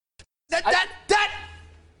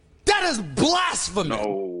That is blasphemy.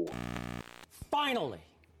 No. Finally,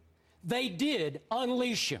 they did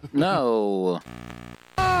unleash him. No.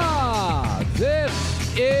 This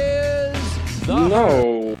is the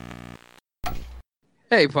No.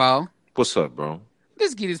 Hey, Paul. What's up, bro?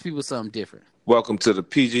 Let's give these people something different. Welcome to the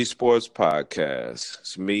PG Sports Podcast.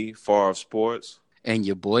 It's me, Favre Sports. And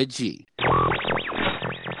your boy G.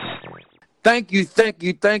 Thank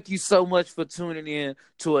you so much for tuning in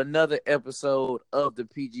to another episode of the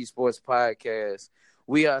PG Sports Podcast.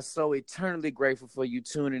 We are so eternally grateful for you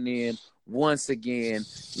tuning in once again,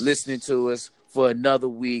 listening to us for another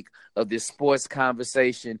week of this sports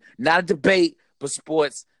conversation. Not a debate, but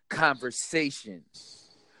sports conversation.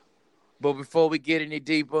 But before we get any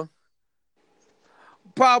deeper,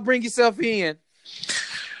 Paul, bring yourself in.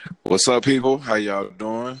 What's up, people? How y'all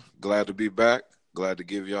doing? Glad to be back. Glad to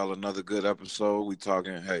give y'all another good episode. We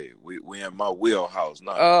talking, we in my wheelhouse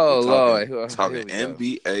now. Talking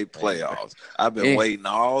NBA playoffs. I've been waiting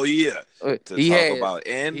all year to talk about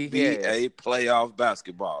NBA playoff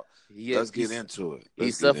basketball. Let's get into it.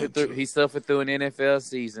 He suffered through an NFL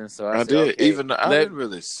season, so I said, did. Okay, I didn't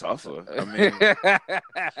really suffer. I mean,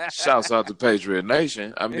 shouts out to Patriot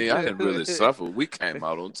Nation. I mean, I didn't really suffer. We came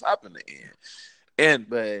out on top in the end,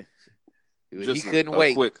 but he couldn't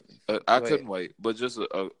wait. I couldn't wait, but just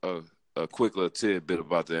a quick little tidbit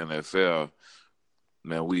about the NFL.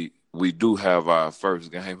 Man, we do have our first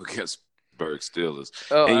game against Pittsburgh Steelers,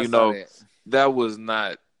 and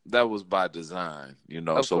that was by design,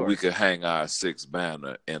 so we could hang our six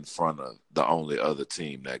banner in front of the only other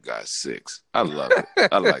team that got six. I love it.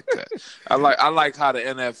 I like that. I like how the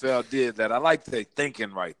NFL did that. I like their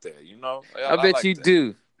thinking right there. I bet like you that.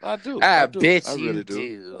 Do. I do. I bet I you really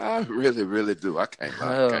do. I really, really do. I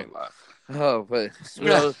can't lie. But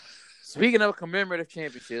speaking of commemorative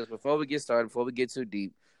championships, before we get started, before we get too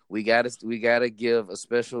deep, we gotta give a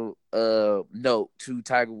special note to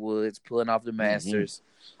Tiger Woods pulling off the Masters.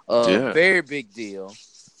 Very big deal.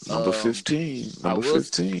 Number 15. I will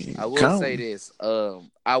say this.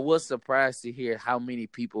 I was surprised to hear how many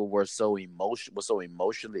people were so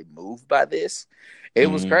emotionally moved by this. It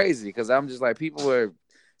was crazy because I'm just like, people were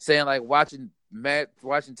saying like watching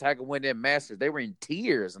Tiger win that Masters, they were in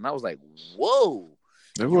tears, and I was like, "Whoa,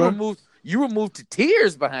 you were moved to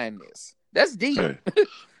tears behind this. That's deep." Hey,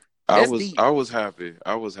 I was happy.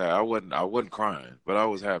 I wasn't crying, but I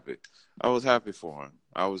was happy. I was happy for him.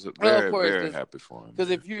 I was very happy for him. Because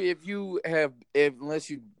unless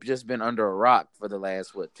you've just been under a rock for the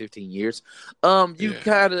last 15 years, you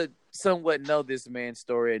kind of somewhat know this man's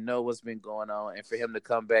story and know what's been going on, and for him to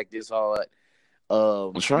come back this hard.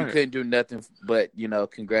 That's right. You couldn't do nothing but,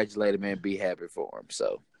 congratulate him and be happy for him.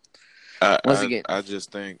 So, once again, I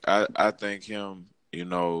just think I think him.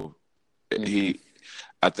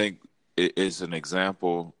 I think it is an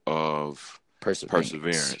example of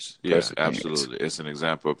perseverance. Yeah, absolutely. It's an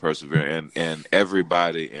example of perseverance, and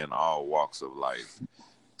everybody in all walks of life.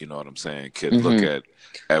 You know what I'm saying? Can look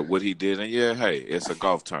at what he did, and it's a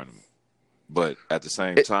golf tournament, but at the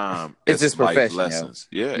same time, it's life lessons.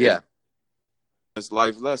 Yeah. It's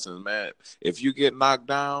life lessons, man. If you get knocked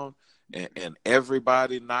down and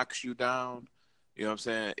everybody knocks you down, you know what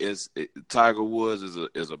I'm saying? Tiger Woods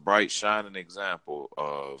is a bright, shining example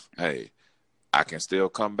of, hey, I can still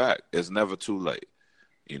come back. It's never too late,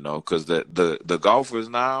 because the golfers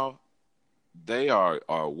now, they are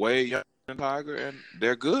way younger than Tiger, and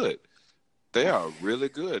they're good. They are really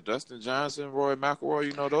good. Dustin Johnson, Rory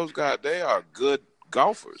McIlroy, those guys, they are good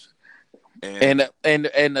golfers. And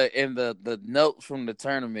the notes from the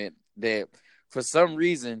tournament that for some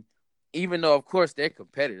reason, even though of course they're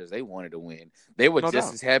competitors, they wanted to win. They were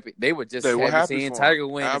as happy. They were just happy seeing Tiger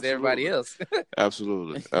win as everybody else.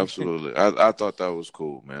 Absolutely. I thought that was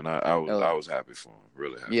cool, man. I was happy for him.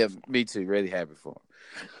 Really happy. Yeah, me too. Really happy for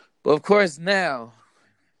him. But of course, now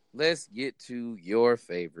let's get to your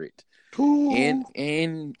favorite. In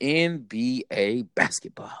NBA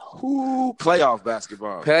basketball. Playoff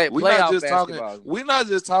basketball. We're not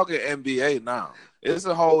just talking NBA now. It's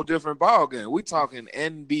a whole different ballgame. We're talking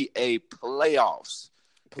NBA playoffs.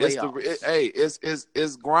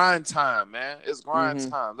 It's grind time, man. It's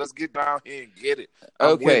grind time. Let's get down here and get it.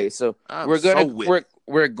 So we're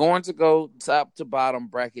going to go top to bottom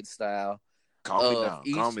bracket style. Calm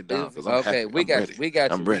me down. Okay, we got you.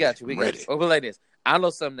 Okay, like this. I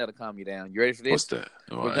know something that'll calm you down. You ready for this? What's that?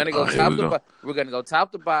 We're gonna go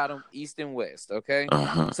top to bottom, east and west. Okay.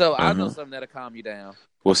 So I know something that'll calm you down.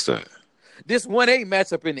 What's that? this 1-8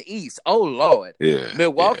 matchup in the East. Oh Lord, Yeah,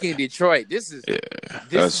 Milwaukee and Detroit. This is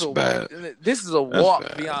bad. This is a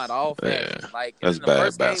walk beyond all fashion. Like that's in the bad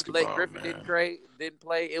first game, basketball, Blake Griffin man. didn't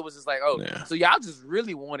play. It was just like, so y'all just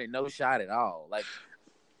really wanted no shot at all. Like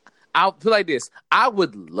I'll put like this: I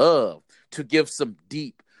would love to give some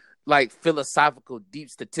deep, like philosophical, deep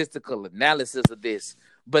statistical analysis of this.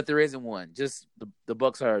 But there isn't one. Just the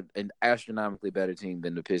Bucks are an astronomically better team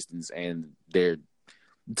than the Pistons, and the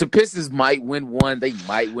Pistons might win one. They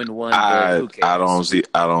might win one. I don't see it.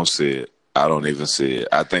 I don't even see it.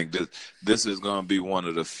 I think this is going to be one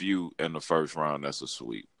of the few in the first round that's a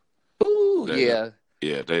sweep. Ooh, yeah.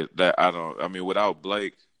 I mean, without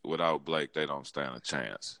Blake, they don't stand a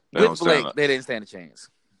chance. They didn't stand a chance.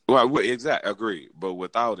 Well, exactly, agree. But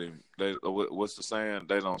without him, what's the saying?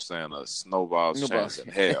 They don't stand a snowball's chance in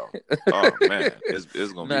hell. Oh man, it's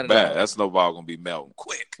gonna be bad. That snowball gonna be melting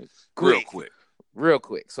real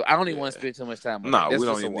quick. So I don't even want to spend too much time on that. We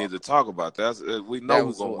don't even need to talk about that. We know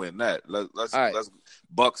who's gonna win that. Let's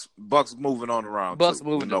Bucks moving on around. Bucks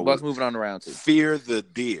moving on around too. Fear the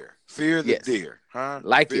deer. Deer. Huh?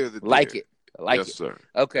 Like it. Yes, sir.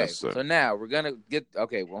 Okay. Yes, sir. So now we're gonna get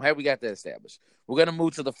have we got that established? We're gonna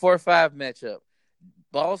move to the 4-5 matchup.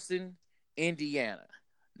 Boston, Indiana.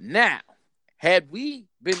 Now, had we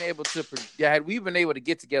been able to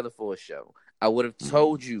get together for a show, I would have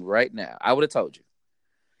told you right now. I would have told you.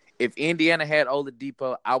 If Indiana had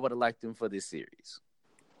Oladipo, I would have liked them for this series.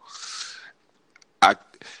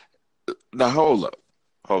 Now hold up.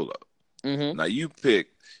 Mm-hmm. Now you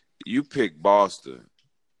pick Boston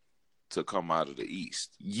to come out of the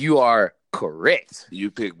East. You are correct.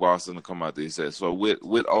 You pick Boston to come out of the East. So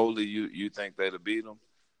with Ole, you think they'd have beat them?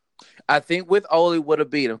 I think with Ole would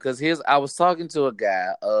have beat him because I was talking to a guy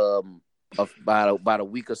about a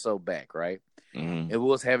week or so back, right? Mm-hmm. And we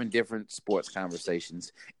was having different sports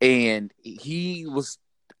conversations, and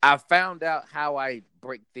I found out how I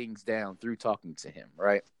break things down through talking to him,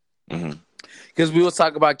 right? Mm-hmm. Because we were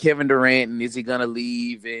talking about Kevin Durant and is he gonna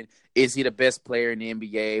leave and is he the best player in the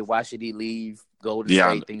NBA? Why should he leave Golden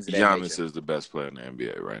State? Things of that Giannis nature. is the best player in the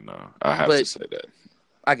NBA right now. I have to say that.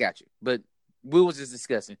 I got you, but we was just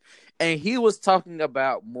discussing, and he was talking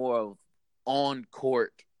about more of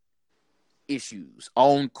on-court issues,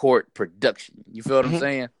 on-court production. You feel what I'm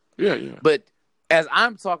saying? Yeah. But as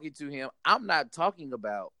I'm talking to him, I'm not talking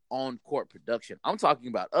about on-court production. I'm talking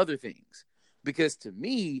about other things. Because to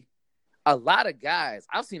me, I've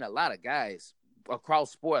seen a lot of guys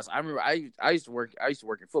across sports. I remember I used to work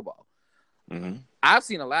in football. Mm-hmm. I've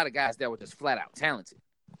seen a lot of guys that were just flat out talented.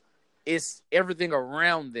 It's everything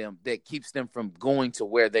around them that keeps them from going to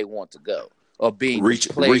where they want to go or being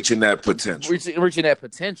reaching that potential. Reaching that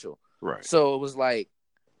potential. Right. So it was like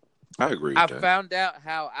I agree with that. I found out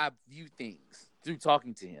how I view things through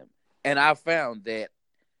talking to him. And I found that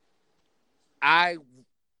I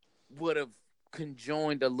would have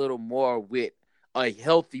conjoined a little more with a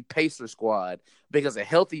healthy Pacer squad because a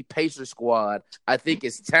healthy Pacer squad, I think,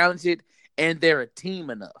 is talented and they're a team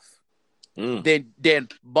enough than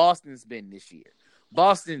Boston's been this year.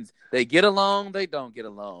 Boston's, they get along, they don't get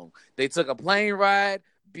along. They took a plane ride,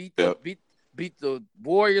 beat the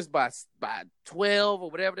Warriors by 12 or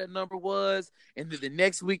whatever that number was, and then the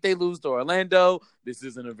next week they lose to Orlando. This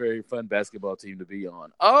isn't a very fun basketball team to be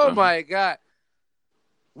on. Oh my God.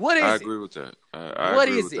 What is it? I agree with that. I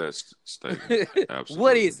agree with that statement. Absolutely.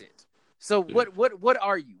 What is it? So what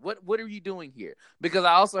are you? What are you doing here? Because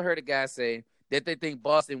I also heard a guy say that they think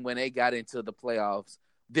Boston, when they got into the playoffs,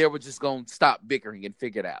 they were just going to stop bickering and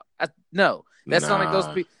figure it out. That sound like those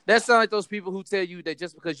people. That sound like those people who tell you that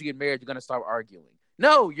just because you get married, you're going to start arguing.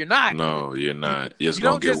 No, you're not. No, you're not. It's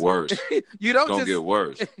going to get worse. You don't It's going to get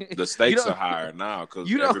worse. The stakes are higher now because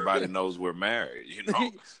everybody knows we're married. You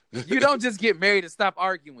know, you don't just get married and stop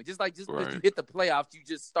arguing. Just because you hit the playoffs, you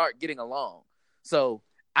just start getting along. So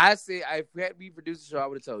I say, if we had me produce the show, I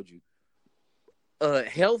would have told you, a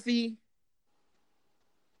healthy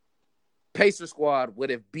Pacer squad would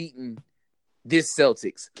have beaten this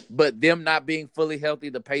Celtics, but them not being fully healthy,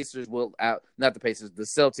 the Pacers will out. Not the Pacers, the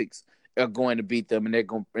Celtics are going to beat them, and they're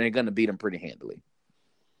going to beat them pretty handily.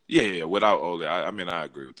 Yeah. Without Ole, I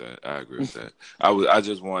agree with that. I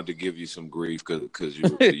just wanted to give you some grief because you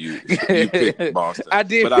picked Boston. I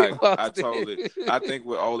did, but Boston. I think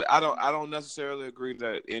with Ole, I don't necessarily agree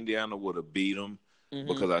that Indiana would have beat them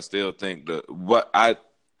because I still think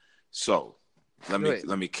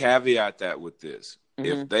let me caveat that with this.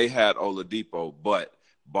 If they had Oladipo, but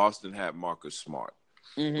Boston had Marcus Smart,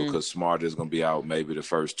 because Smart is going to be out maybe the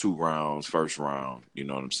first round, you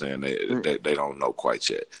know what I'm saying? They don't know quite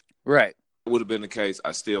yet. Right. Would have been the case.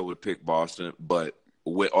 I still would have picked Boston, but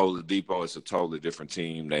with Oladipo, it's a totally different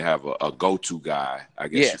team. They have a go-to guy, I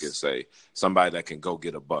guess you could say, somebody that can go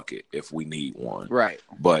get a bucket if we need one. Right.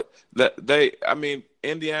 But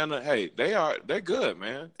Indiana, hey, they're good,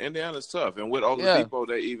 man. Indiana's tough, and with Oladipo,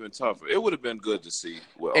 they're even tougher. It would have been good to see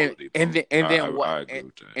with Oladipo. I agree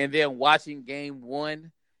with that. And then watching game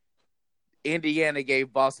 1, Indiana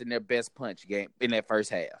gave Boston their best punch game in that first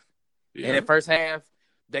half. Yeah. In that first half,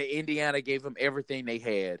 Indiana gave them everything they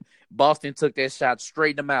had. Boston took that shot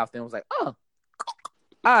straight in the mouth and was like, "Oh, all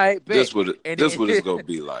right, bet." This what it's gonna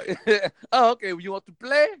be like. Oh, okay. You want to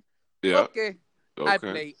play? Yeah. Okay. I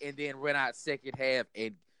play, and then ran out second half,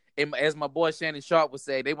 and as my boy Shannon Sharp would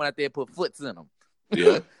say, they went out there and put foots in them.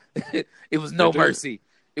 Yeah. It was no mercy.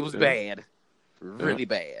 It was bad, really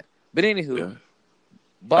bad. But anywho,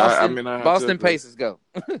 Boston Pacers go.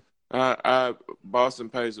 Boston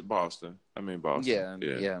Pacers, Boston. Boston.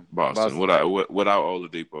 Yeah. Boston. Without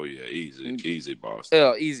Oladipo, easy Boston.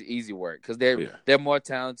 Oh, easy work because they're more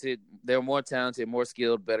talented. They're more talented, more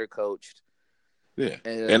skilled, better coached. Yeah,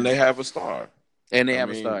 and they have a star.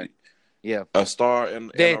 A star. Yeah, a star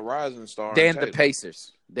and a rising star. Then the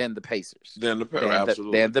Pacers.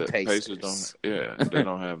 Absolutely. The Pacers. They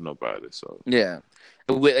don't have nobody. So yeah.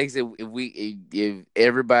 Like I said, if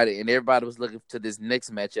everybody was looking to this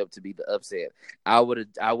next matchup to be the upset, I would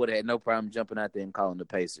have had no problem jumping out there and calling the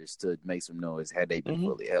Pacers to make some noise had they been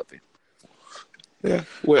fully healthy. Yeah,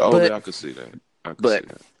 well, I could see that. See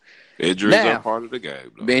that. Injuries are part of the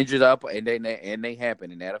game. Though. Injuries are, and they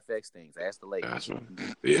happen, and that affects things. Ask the Lakers. That's right.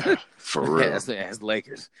 Yeah, for real. Ask the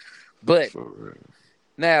Lakers. But for real.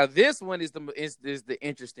 Now, this one is the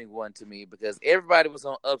interesting one to me because everybody was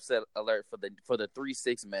on upset alert for the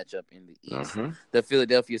 3-6 matchup in the East. The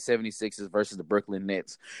Philadelphia 76ers versus the Brooklyn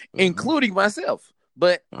Nets, including myself.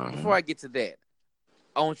 But before I get to that,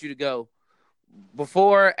 I want you to go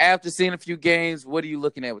after seeing a few games, what are you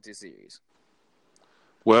looking at with this series?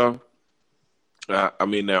 Well, they're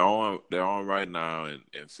on right now, and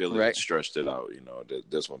Philly stretched it out.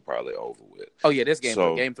 This one probably over with. Oh yeah, this game,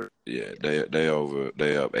 game 3. Yeah,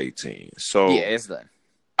 they up 18. So yeah, it's done.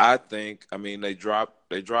 I think. They dropped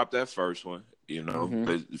that first one.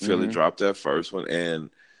 Philly dropped that first one, and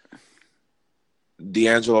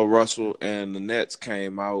D'Angelo Russell and the Nets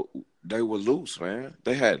came out. They were loose, man.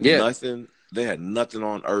 They had nothing. They had nothing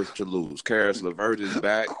on earth to lose. Karis LeVert is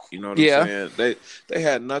back. You know what I'm saying? They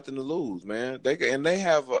had nothing to lose, man. They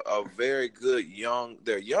have a very good young.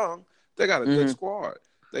 They're young. They got a good squad.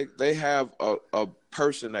 They have a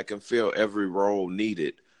person that can fill every role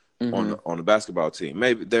needed on the basketball team.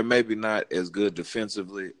 They're maybe not as good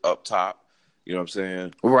defensively up top. You know what I'm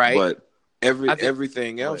saying? Right. But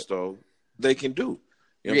everything else though they can do.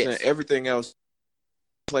 You know what I'm saying? Everything else.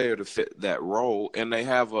 Player to fit that role, and they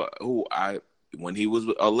have when he was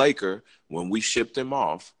a Laker, when we shipped him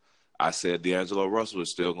off, I said D'Angelo Russell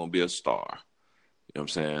is still going to be a star. You know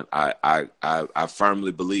what I'm saying? I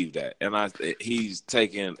firmly believe that, and he's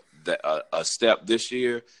taken a step this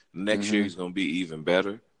year. Next year he's going to be even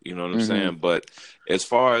better. You know what I'm saying? But as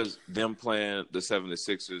far as them playing the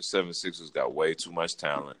 76ers got way too much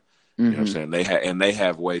talent. You know what I'm saying? They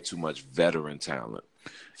have way too much veteran talent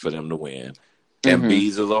for them to win.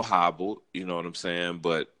 Embiid's a little hobbled, you know what I'm saying?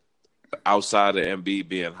 But outside of Embiid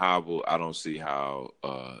being hobbled, I don't see how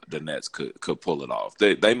the Nets could pull it off.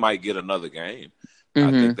 They might get another game.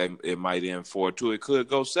 I think it might end 4-2. It could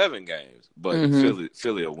go 7 games, but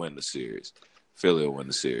Philly will win the series. Philly will win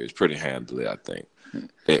the series pretty handily, I think.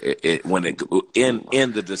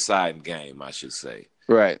 In the deciding game, I should say.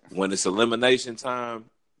 Right. When it's elimination time,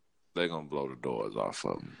 they're gonna blow the doors off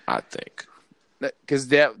of them, I think. Because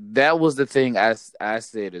that was the thing I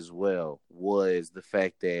said as well, was the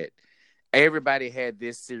fact that everybody had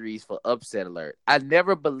this series for upset alert. I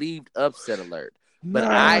never believed upset alert, but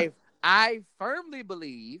I firmly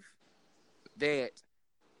believe that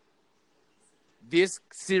this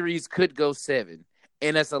series could go 7,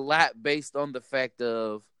 and that's a lot based on the fact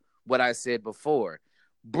of what I said before.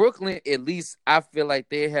 Brooklyn, at least I feel like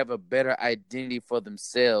they have a better identity for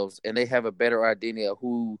themselves, and they have a better identity of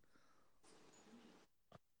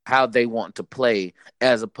how they want to play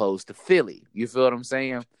as opposed to Philly. You feel what I'm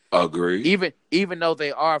saying? Agree. Even though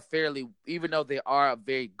they are a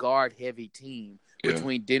very guard heavy team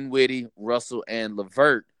between Dinwiddie, Russell, and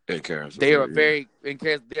LeVert, they're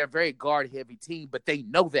a very guard heavy team, but they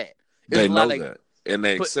know that. They know that, and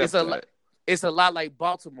they accept that. It's a lot like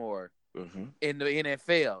Baltimore in the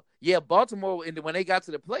NFL. Yeah, Baltimore, when they got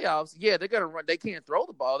to the playoffs, they're gonna run. They can't throw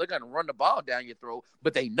the ball. They're gonna run the ball down your throat,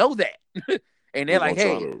 but they know that. And they're like,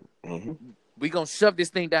 hey, we're going to shove this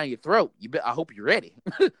thing down your throat. I hope you're ready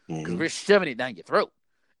because we're shoving it down your throat.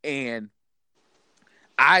 And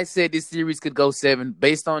I said this series could go 7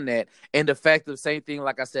 based on that, and the fact of the same thing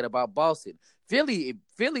like I said about Boston. Philly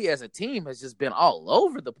as a team has just been all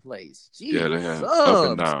over the place. Jeez, yeah, they have up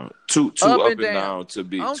and down, too up and down to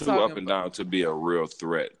be to be a real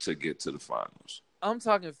threat to get to the finals. I'm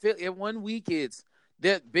talking Philly. In 1 week, it's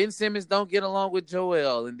that Ben Simmons don't get along with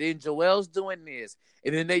Joel, and then Joel's doing this,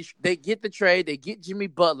 and then they get the trade, they get Jimmy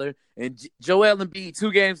Butler, and Joel Embiid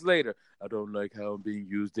 2 games later. I don't like how I'm being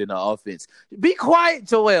used in the offense. Be quiet,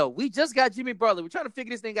 Joel. We just got Jimmy Butler. We're trying to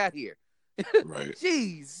figure this thing out here. Right.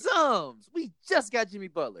 Jeez, we just got Jimmy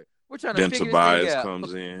Butler. We're trying to figure Tobias this thing out.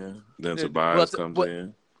 comes in. Then Tobias comes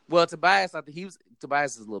in. Well, Tobias, I think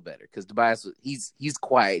Tobias is a little better because Tobias, he's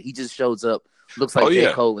quiet. He just shows up, looks like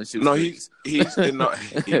J. Cole and shoots. No, he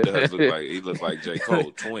does look like J.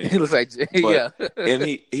 Cole twin. He looks like and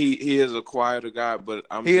he is a quieter guy, but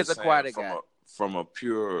from a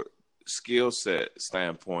pure skill set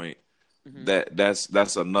standpoint,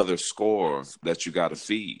 that's another score that you got to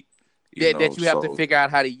feed. That you have to figure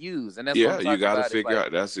out how to use, and that's you got to figure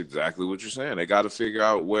out. That's exactly what you're saying. They got to figure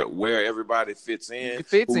out where everybody fits in.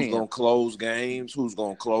 Who's going to close games? Who's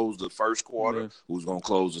going to close the first quarter? Who's going to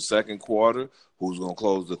close the second quarter? Who's going to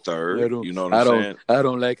close the third? You know what I'm saying? I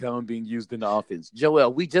don't like how I'm being used in the offense.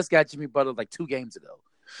 Joel, we just got Jimmy Butler like 2 games ago.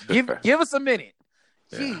 Give us a minute.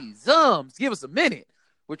 Jeez, give us a minute.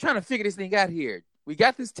 We're trying to figure this thing out here. We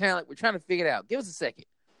got this talent. We're trying to figure it out. Give us a second.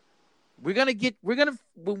 When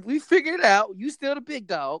we figure it out, you still the big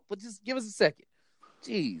dog, but just give us a second.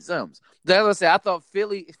 Jeez, As I said, I thought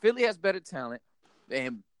Philly has better talent.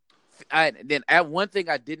 And then one thing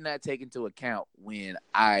I did not take into account when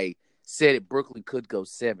I said Brooklyn could go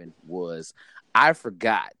 7 was I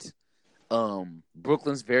forgot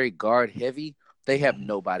Brooklyn's very guard heavy. They have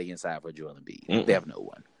nobody inside for Joel Embiid. They have no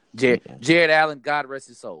one. Jared Allen, God rest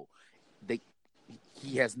his soul.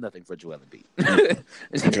 He has nothing for Joel Embiid.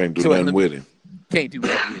 Can't do nothing with him. Can't do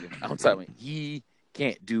nothing with him. I'm telling you, he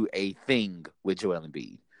can't do a thing with Joel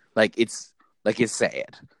Embiid. It's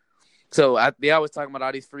sad. So they always talking about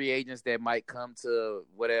all these free agents that might come to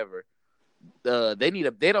whatever.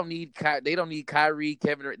 They don't need Kyrie,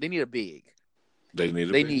 Kevin. They need a big. They need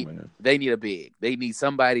a big. They need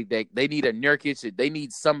somebody they need a Nurkic. They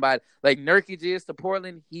need somebody like Nurkic is to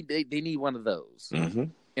Portland. They need one of those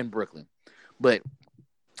in Brooklyn. But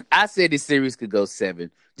I said this series could go 7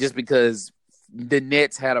 just because the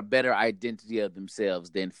Nets had a better identity of themselves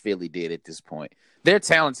than Philly did at this point. They're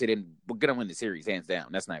talented and we're going to win the series hands down.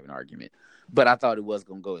 That's not even an argument. But I thought it was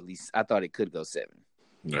going to go I thought it could go 7.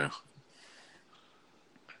 Yeah.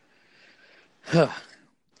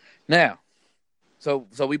 Now, so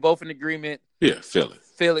we both in agreement. Yeah, Philly.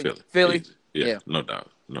 Yeah, no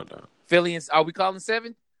doubt. Philly, are we calling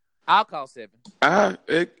 7? I'll call 7.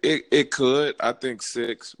 It could. I think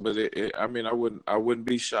 6, but I wouldn't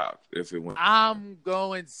be shocked if it went. I'm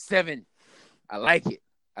going 7. I like it.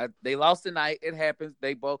 They lost tonight. It happens.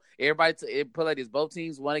 It put like this. Both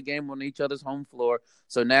teams won a game on each other's home floor.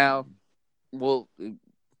 So now we'll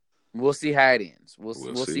see how it ends. We'll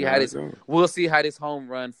see how this home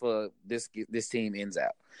run for this team ends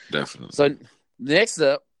out. Definitely. So next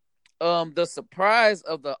up. The surprise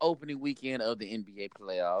of the opening weekend of the NBA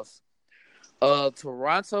playoffs,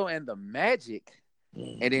 Toronto and the Magic,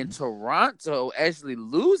 and then Toronto actually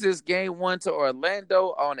loses game 1 to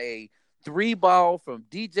Orlando on a 3-ball from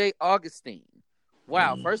DJ Augustine.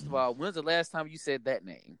 Wow! First of all, when's the last time you said that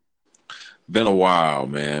name? Been a while,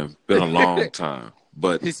 man. Been a long time.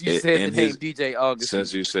 But since you said the name DJ Augustine.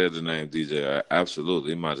 Since you said the name DJ,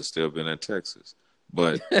 absolutely, he might have still been in Texas.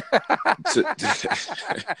 But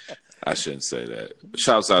I shouldn't say that.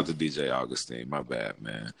 Shouts out to DJ Augustine. My bad,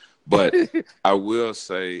 man. But I will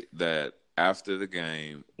say that after the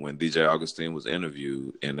game, when DJ Augustine was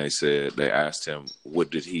interviewed and they asked him, what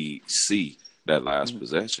did he see that last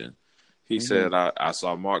possession? He said, I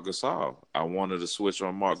saw Marc Gasol. I wanted to switch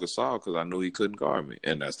on Marc Gasol because I knew he couldn't guard me.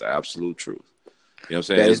 And that's the absolute truth. You know what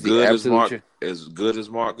I'm saying? As good as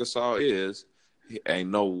Marc Gasol is, ain't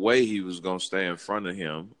no way he was gonna stay in front of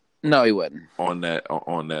him. No, he wasn't on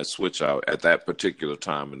that switch out at that particular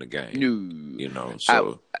time in the game. No. You know,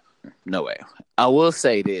 so no way. I will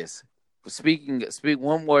say this. Speak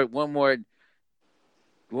one more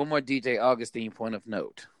DJ Augustine point of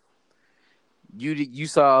note. You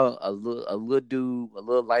saw a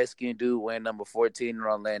little light skinned dude wearing number 14 in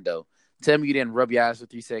Orlando. Tell me you didn't rub your eyes for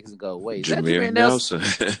 3 seconds and go, wait, is that Jameer Nelson?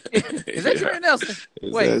 Is that Jameer Nelson?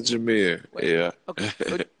 Wait. Is that Jameer? Wait. Yeah. Okay.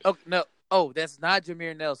 No. Oh, that's not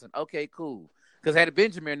Jameer Nelson. Okay, cool. Because had it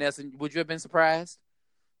been Jameer Nelson, would you have been surprised?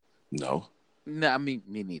 No. No, I mean,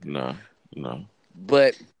 me neither. No.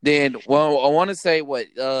 But then, well, I want to say what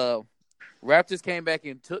Raptors came back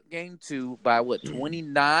and took game 2 by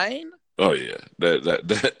 29? Oh yeah,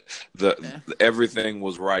 everything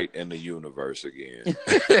was right in the universe again.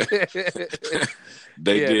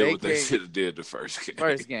 They what they should have did the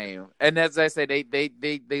first game. And as I say,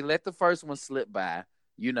 they let the first one slip by.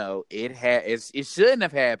 You know, it shouldn't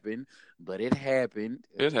have happened, but it happened.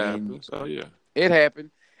 It happened. Oh yeah, it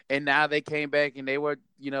happened. And now they came back and they were,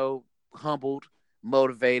 humbled,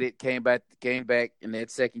 motivated. Came back in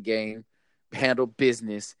that second game, handled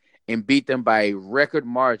business. And beat them by a record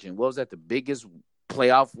margin. What was that? The biggest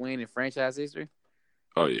playoff win in franchise history?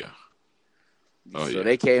 Oh, yeah. So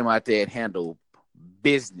they came out there and handled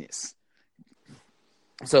business.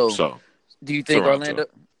 So do you think Toronto.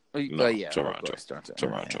 Orlando? No, yeah, Toronto.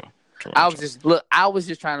 Toronto. I was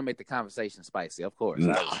just trying to make the conversation spicy, of course.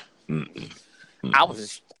 I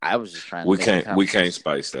was just trying to We can't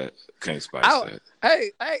spice that. Can't spice that.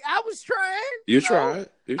 Hey, I was trying. You tried.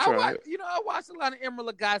 I watched a lot of Emeril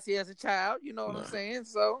Lagasse as a child. You know what I'm saying?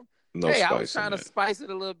 So, I was trying to spice it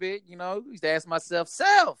a little bit. I used to ask myself,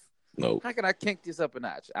 how can I kink this up a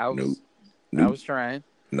notch? I was trying.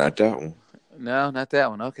 Not that one. No, not that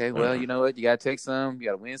one. Okay, well, you know what? You got to take some. You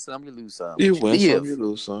got to win some. You lose some. You win some. You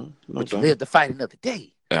lose some. But you live to fight another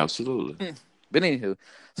day. Absolutely. But anywho,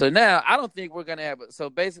 so now I don't think we're going to have it. So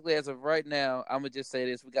basically, as of right now, I'm going to just say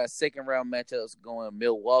this. We got second round matchups going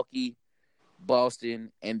Milwaukee,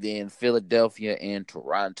 Boston, and then Philadelphia and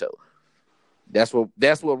Toronto. That's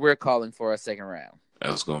what we're calling for our second round.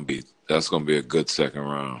 That's gonna be a good second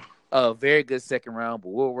round. A very good second round, but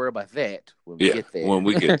we'll worry about that when we get there. When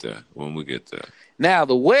we get there. Now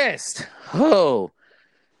the West. The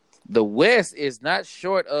West is not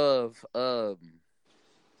short of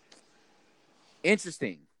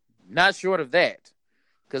interesting. Not short of that.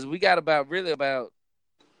 Because we got about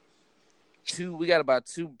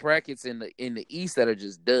two brackets in the East that are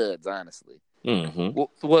just duds, honestly. Mm-hmm.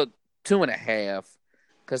 Well, 2.5,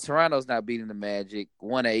 because Toronto's not beating the Magic.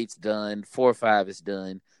 1-8's done. 4-5 is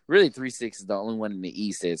done. Really, 3-6 is the only one in the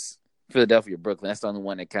East. It's Philadelphia, Brooklyn. That's the only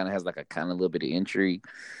one that kind of has like a little bit of intrigue.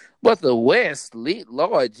 But the West,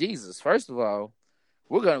 Lord Jesus, first of all,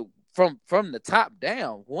 we're gonna from the top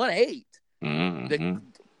down. 1-8. Mm-hmm.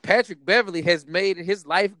 Patrick Beverley has made it his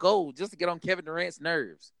life goal just to get on Kevin Durant's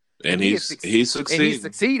nerves. And he's succeeding. And he's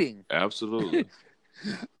succeeding. Absolutely.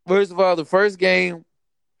 First of all, the first game,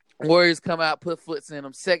 Warriors come out, put foots in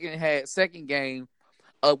them. Second game,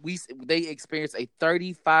 they experienced a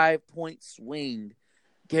 35-point swing,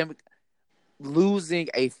 losing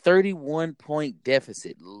a 31-point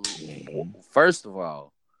deficit. First of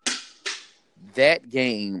all, that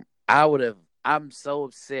game, I'm so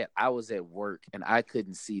upset. I was at work and I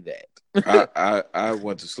couldn't see that. I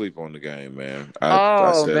went to sleep on the game, man.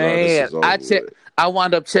 I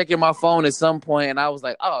wound up checking my phone at some point and I was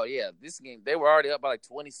like, oh yeah, this game, they were already up by like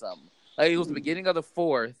 20 something. Like it was the beginning of the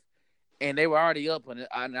fourth and they were already up on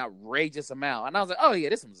an outrageous amount. And I was like, oh yeah,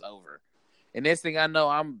 this one's over. And next thing I know,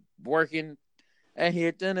 I'm working and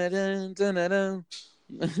here, the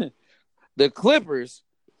Clippers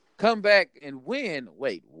come back and win.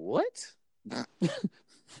 Wait, what?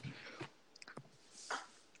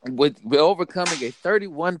 With overcoming a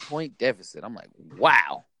 31-point deficit. I'm like,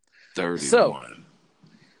 wow. 31.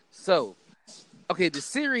 So okay, the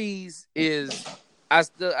series is I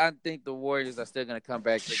think the Warriors are still gonna come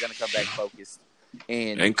back. They're gonna come back focused.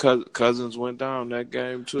 And Cousins went down that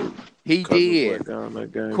game too. He did. Went down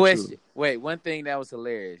that game Question. Too. Wait, one thing that was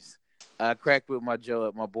hilarious. I cracked with my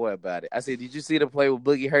boy about it. I said, did you see the play where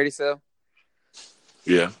Boogie hurt himself?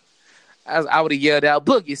 Yeah. I would have yelled out,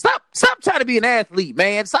 Boogie, stop trying to be an athlete,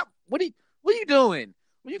 man. Stop. What are you doing?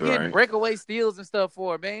 What are you getting breakaway steals and stuff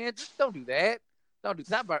for, man? Just don't do that. Stop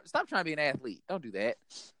trying to be an athlete. Don't do that.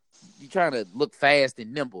 You trying to look fast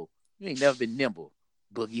and nimble. You ain't never been nimble,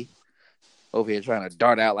 Boogie. Over here trying to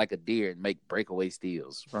dart out like a deer and make breakaway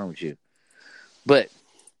steals. What's wrong with you? But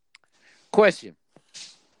question.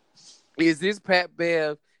 Is this Pat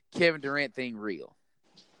Bev, Kevin Durant thing real?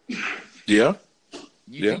 Yeah.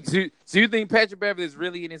 So you think Patrick Beverley is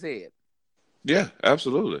really in his head? Yeah,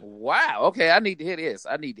 absolutely. Wow. Okay, I need to hear this.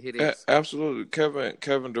 Absolutely.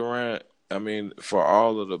 Kevin Durant, I mean, for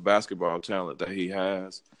all of the basketball talent that he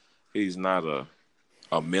has, he's not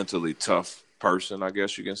a mentally tough person, I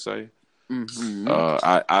guess you can say.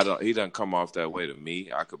 Mm-hmm. He doesn't come off that way to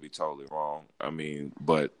me. I could be totally wrong. I mean,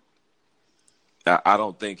 but I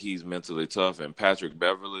don't think he's mentally tough. And Patrick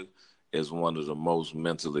Beverley is one of the most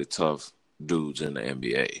mentally tough dudes in the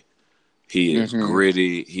NBA. He is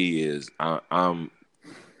gritty. He is. I'm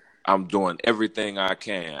doing everything I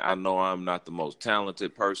can. I know I'm not the most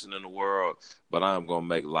talented person in the world, but I'm gonna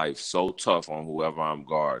make life so tough on whoever I'm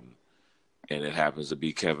guarding and it happens to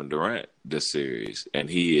be Kevin Durant this series, and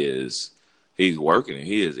he's working.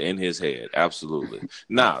 He is in his head, absolutely.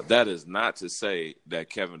 Now, that is not to say that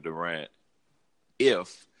Kevin Durant,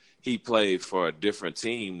 if he played for a different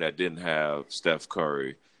team that didn't have Steph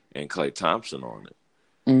Curry and Klay Thompson on it,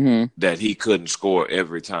 that he couldn't score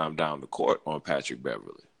every time down the court on Patrick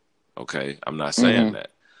Beverley. Okay, I'm not saying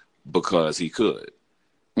that, because he could.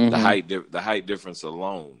 The height difference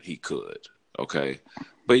alone, he could. Okay,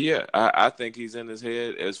 but yeah, I think he's in his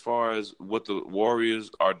head as far as what the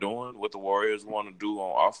Warriors are doing, what the Warriors want to do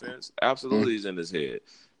on offense. Absolutely, he's in his head.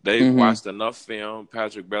 They've watched enough film.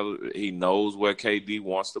 Patrick Beverley, he knows where KD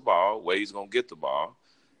wants the ball, where he's gonna get the ball,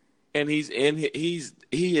 and he is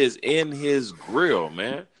in his grill,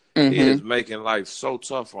 man. He is making life so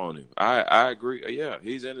tough on him. I agree. Yeah,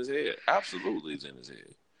 he's in his head. Absolutely, he's in his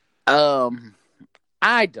head.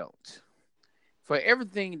 I don't. For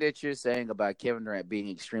everything that you're saying about Kevin Durant being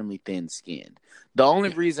extremely thin-skinned, the only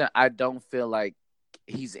reason I don't feel like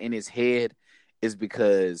he's in his head is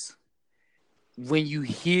because when you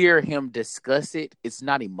hear him discuss it, it's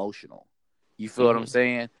not emotional. You feel what I'm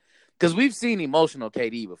saying? Because we've seen emotional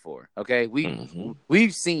KD before, okay?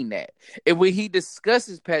 We've seen that. And when he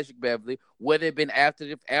discusses Patrick Beverley, whether it been after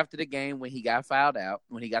the game when he got fouled out,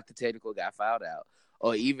 when he got the technical, got fouled out,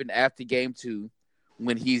 or even after game 2,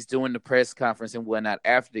 when he's doing the press conference and whatnot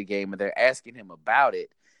after the game, and they're asking him about it,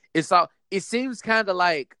 it seems kind of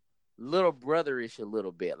like little brotherish a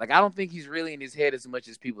little bit. Like, I don't think he's really in his head as much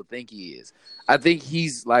as people think he is. I think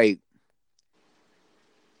he's like,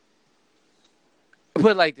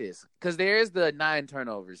 put it like this, because there's the 9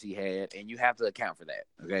 turnovers he had, and you have to account for that.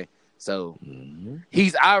 Okay, so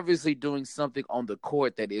he's obviously doing something on the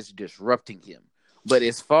court that is disrupting him. But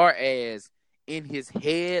as far as in his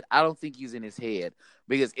head, I don't think he's in his head,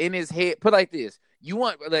 because in his head, put it like this, I'm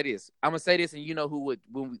gonna say this, and you know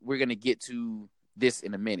when we're gonna get to this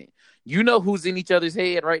in a minute. You know who's in each other's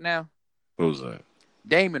head right now? Who's that?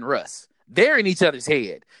 Dame and Russ. They're in each other's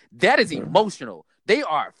head. That is emotional. They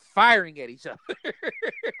are firing at each other.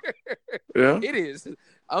 Yeah, it is. Them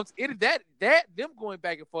going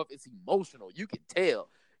back and forth is emotional. You can tell.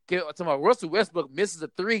 Russell Westbrook misses a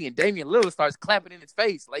 3 and Damian Lillard starts clapping in his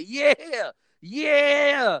face like, yeah,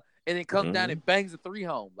 and then comes down and bangs a 3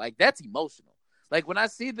 home. Like, that's emotional. Like, when I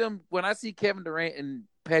see Kevin Durant and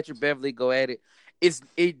Patrick Beverley go at it,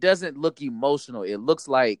 it doesn't look emotional. It looks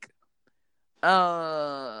like,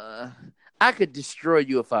 I could destroy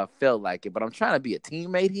you if I felt like it, but I'm trying to be a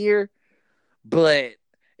teammate here. But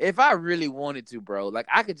if I really wanted to, bro, like,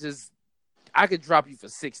 I could drop you for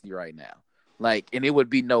 60 right now. Like, and it would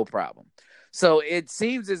be no problem. So it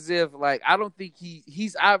seems as if, like, I don't think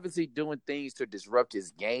he's obviously doing things to disrupt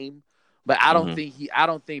his game, but I don't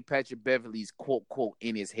think Patrick Beverley's quote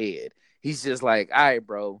in his head. He's just like, all right,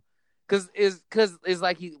 bro, because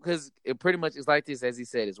it pretty much is like this, as he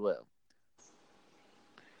said as well.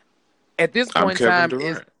 At this point in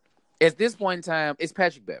time, it's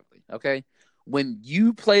Patrick Beverley. Okay, when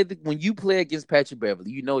you play against Patrick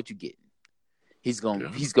Beverley, you know what you're getting. He's gonna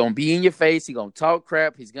be in your face. He's gonna talk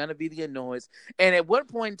crap. He's gonna be the annoyance. And at what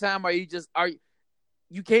point in time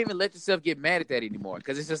you can't even let yourself get mad at that anymore,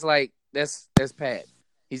 because it's just like that's Pat.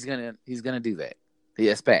 He's gonna do that.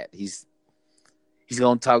 That's Pat. He's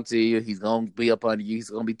gonna talk to you. He's gonna be up under you. He's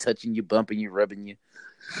gonna be touching you, bumping you, rubbing you.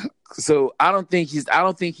 So I don't think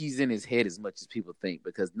he's in his head as much as people think,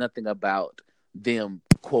 because nothing about them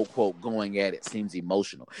quote going at it seems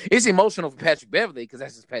emotional. It's emotional for Patrick Beverley because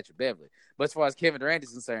that's just Patrick Beverley. But as far as Kevin Durant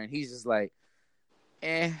is concerned, he's just like,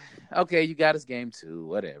 okay, you got his game too,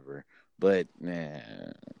 whatever. But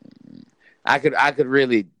I could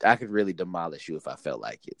really demolish you if I felt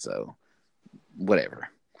like it. So whatever.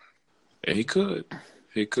 Yeah, he could.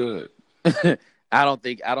 I don't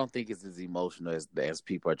think it's as emotional as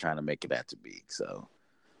people are trying to make it out to be. So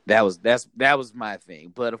that was my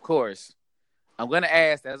thing. But of course, I'm gonna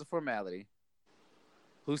ask as a formality,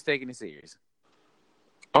 who's taking it serious?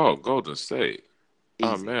 Oh, Golden State. Easy.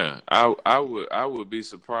 Oh man, I would be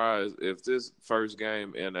surprised if this first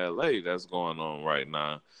game in LA that's going on right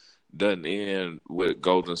now doesn't end with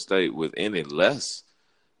Golden State with any less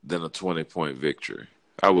than a 20-point victory.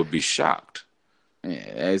 I would be shocked.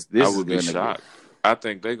 Yeah, I would be shocked. I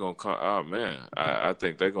think they're gonna come. Oh man, I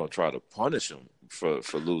think they're gonna try to punish them for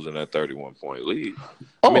losing that 31-point lead.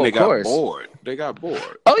 Oh, they got bored. They got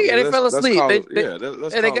bored. Oh yeah, they fell asleep. They fell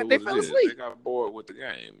asleep. They got bored with the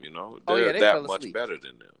game. You know, they that fell much asleep. better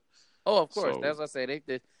than them. Oh, of course. That's what I say.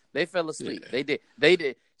 They fell asleep. Yeah. They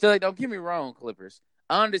did. So, like, don't get me wrong, Clippers.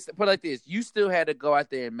 I understand. Put it like this: you still had to go out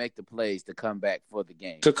there and make the plays to come back for the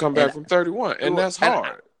game. To come back from 31, and that's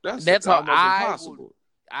hard. That's hard. impossible.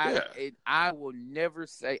 I will never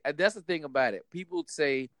say. That's the thing about it. People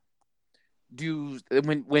say,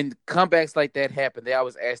 when comebacks like that happen, they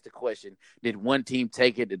always ask the question: did one team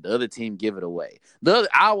take it? Did the other team give it away?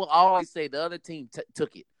 I will always say the other team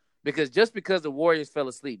took it, because just because the Warriors fell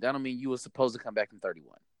asleep, that don't mean you were supposed to come back from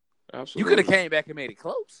 31. Absolutely, you could have came back and made it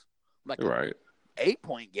close, like right.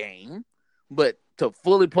 8-point game, but to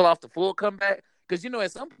fully pull off the full comeback. Because,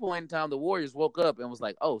 at some point in time, the Warriors woke up and was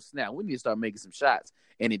like, oh, snap, we need to start making some shots.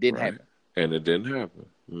 And it didn't happen. And it didn't happen.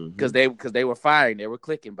 Because they were firing. They were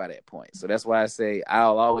clicking by that point. So that's why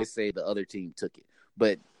I'll always say the other team took it.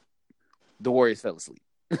 But the Warriors fell asleep.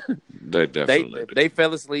 They definitely they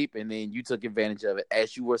fell asleep, and then you took advantage of it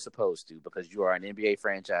as you were supposed to, because you are an NBA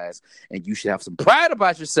franchise, and you should have some pride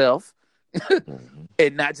about yourself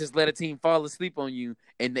and not just let a team fall asleep on you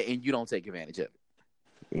and you don't take advantage of it.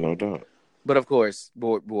 No doubt. But of course,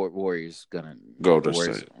 Warriors gonna go to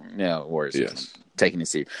State. Yeah, Warriors taking it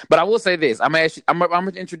serious. But I will say this: I'm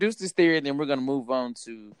gonna introduce this theory, and then we're gonna move on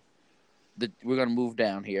to we're gonna move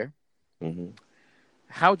down here. Mm-hmm.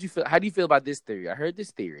 How do you feel about this theory? I heard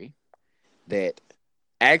this theory that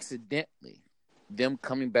accidentally them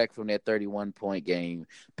coming back from that 31-point game,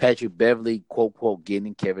 Patrick Beverley quote getting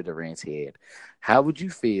in Kevin Durant's head. How would you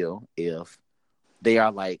feel if they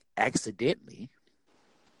are like accidentally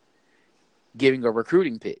giving a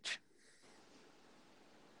recruiting pitch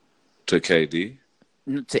to KD,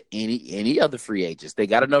 to any other free agents? They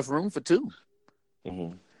got enough room for two.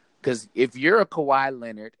 Because if you're a Kawhi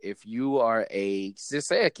Leonard, if you are just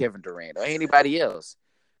say a Kevin Durant or anybody else,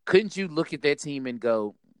 couldn't you look at that team and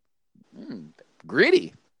go,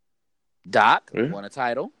 gritty? Doc won a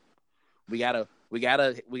title. We got an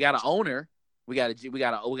owner. We got a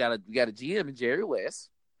GM in Jerry West.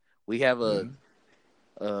 We have a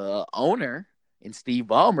owner in Steve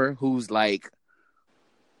Ballmer, who's like,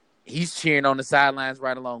 he's cheering on the sidelines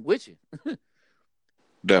right along with you.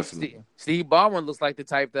 Definitely. Steve Ballmer looks like the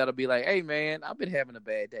type that'll be like, hey man, I've been having a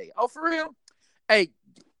bad day. Oh, for real? Hey,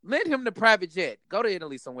 lend him the private jet. Go to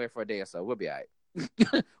Italy somewhere for a day or so. We'll be all right.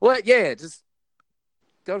 Well, yeah, just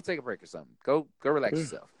go take a break or something. Go relax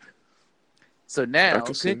yourself. So now,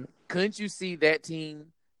 couldn't you see that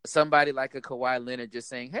team, somebody like a Kawhi Leonard, just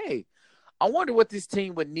saying, hey, I wonder what this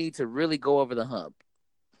team would need to really go over the hump.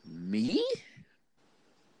 Me?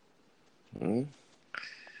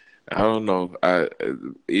 I don't know.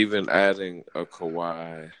 Even adding a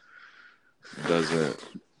Kawhi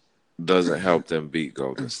doesn't help them beat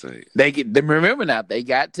Golden State. Remember now, they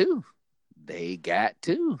got two. They got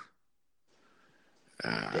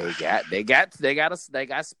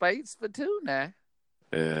space for two now.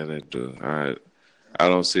 Yeah, they do. I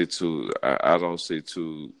don't see two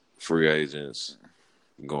free agents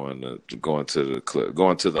going to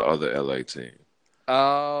the other LA team.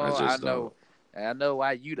 Oh, I know. I know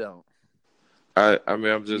why you don't. I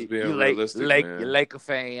mean, I'm just being realistic, man. You're Laker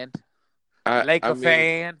fan.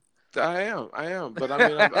 Fan. I am. But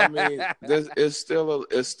I mean, it's still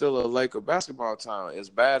a Laker basketball town. As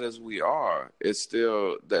bad as we are, it's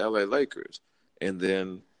still the LA Lakers, and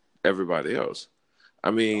then everybody else.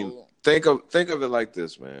 I mean, think of it like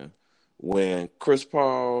this, man. When Chris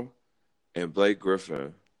Paul and Blake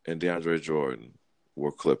Griffin and DeAndre Jordan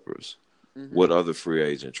were Clippers, what other free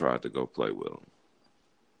agent tried to go play with them?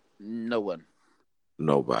 No one.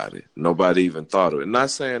 Nobody even thought of it.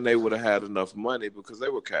 Not saying they would have had enough money because they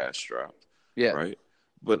were cash strapped. Yeah. Right?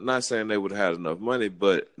 But not saying they would have had enough money,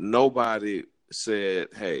 but nobody said,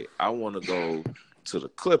 hey, I want to go to the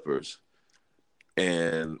Clippers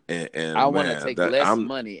and I want to take less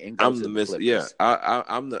money and go to the Clippers. Yeah,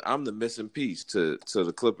 I'm the missing piece to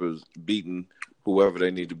the Clippers beating whoever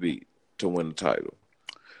they need to beat to win the title.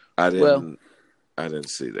 I didn't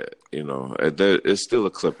see that. It's still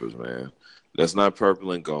a Clippers, man. That's not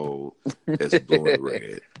purple and gold. It's blue and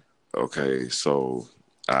red. Okay, so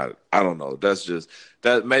I don't know. That's just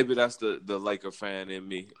that. Maybe that's the Laker fan in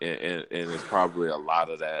me, and it's probably a lot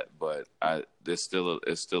of that. But it's still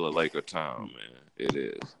a Laker town, man. It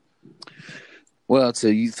is. Well,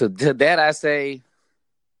 to that I say,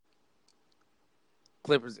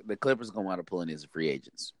 the Clippers gonna wind up pulling as free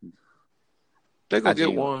agents. They're gonna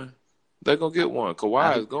get one. They're gonna get one.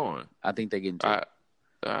 Kawhi is going. I think they're getting two.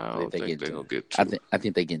 I don't think they're gonna get two. I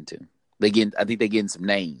think they're getting two. I think they're getting some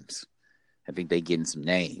names.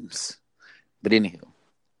 But anywho,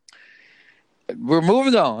 we're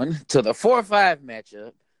moving on to the 4-5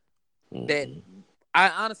 matchup. That I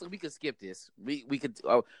honestly, we could skip this. We could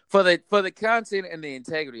for the content and the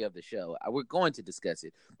integrity of the show. We're going to discuss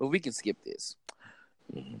it, but we can skip this.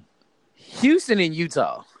 Houston and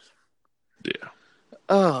Utah. Yeah.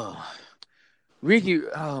 Oh, Ricky.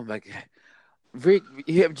 Oh my God.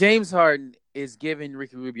 James Harden is giving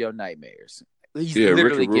Ricky Rubio nightmares. He's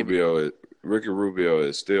literally Ricky Rubio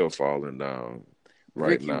is still falling down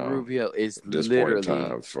right now. Ricky Rubio is this literally point in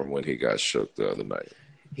time from when he got shook the other night.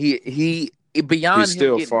 He's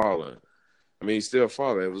still falling. I mean, he's still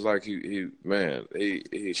falling. It was like he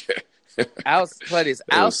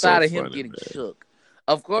outside of him getting shook.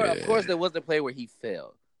 Of course, there was the play where he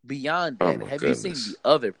fell. Beyond that, have you seen the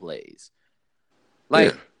other plays?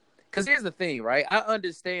 Like, because here's the thing, right? I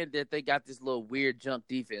understand that they got this little weird junk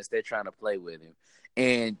defense they're trying to play with him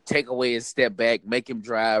and take away his step back, make him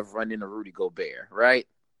drive, run into Rudy Gobert, right?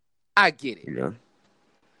 I get it. Yeah.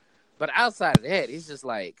 But outside of that, it's just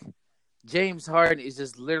like James Harden is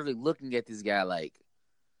just literally looking at this guy like,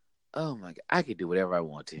 oh my God, I could do whatever I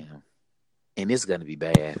want to him. And it's going to be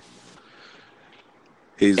bad.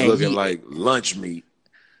 He's looking like lunch meat.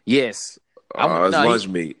 Yes. It's lunch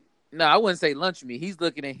meat. No, I wouldn't say lunch meat. He's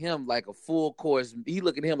looking at him like a full course. He's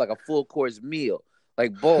looking at him like a full course meal.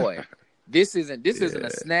 Like, boy, this isn't a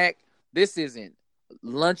snack. This isn't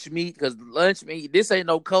lunch meat, because lunch meat, this ain't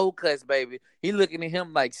no cold cuts, baby. He looking at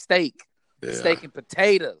him like steak and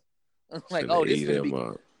potatoes. Like, oh, this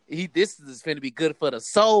is finna be good for the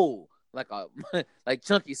soul. Like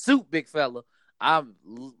chunky soup, big fella.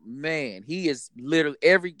 He is literally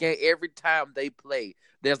every time they play,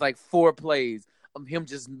 there's like 4 plays of him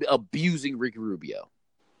just abusing Ricky Rubio.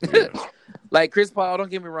 Like, Chris Paul,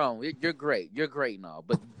 don't get me wrong, you're great and all,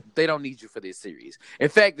 but they don't need you for this series. In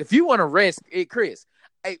fact, if you want to rest it, Chris,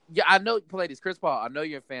 I know you play this. Chris Paul, I know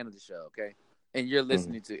you're a fan of the show, okay? And you're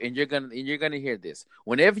listening to, and you're gonna hear this.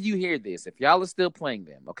 Whenever you hear this, if y'all are still playing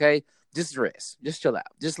them, okay, just rest, just chill out,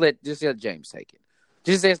 just let James take it.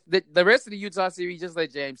 Just the rest of the Utah series, just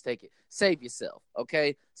let James take it. Save yourself,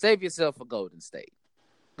 okay? Save yourself for Golden State,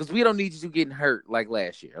 because we don't need you getting hurt like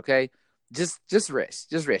last year, okay? Just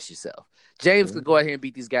rest yourself. James could go out here and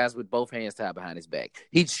beat these guys with both hands tied behind his back.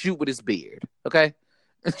 He'd shoot with his beard, okay?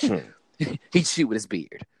 He'd shoot with his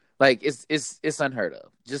beard. Like, it's unheard of.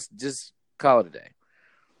 Just call it a day.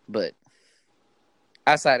 But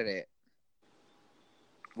outside of that,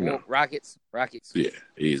 Rockets. Yeah,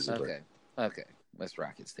 easily. Okay. Let's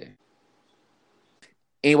Rockets there.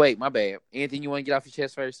 Anyway, my bad. Anything you want to get off your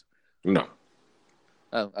chest first? No.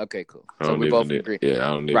 Oh, okay, cool. So we both agree. Yeah, I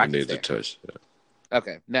don't even need to touch that.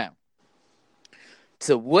 Okay, now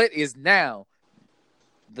to what is now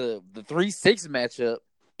the 3-6 matchup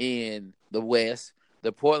in the West,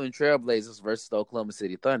 the Portland Trailblazers versus the Oklahoma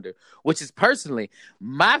City Thunder, which is personally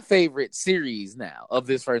my favorite series now of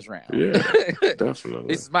this first round. Yeah,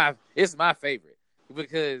 definitely. It's my favorite,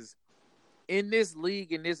 because in this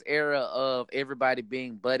league, in this era of everybody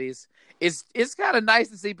being buddies, it's kind of nice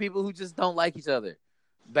to see people who just don't like each other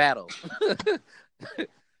battle.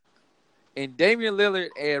 And Damian Lillard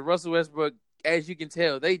and Russell Westbrook, as you can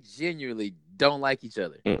tell, they genuinely don't like each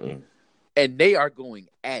other. Mm-mm. And they are going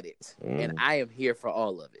at it. And I am here for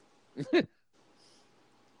all of it.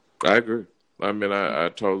 I agree. I mean, I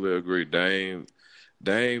totally agree. Dame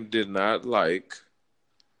did not like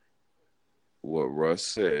what Russ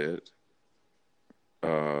said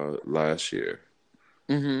last year.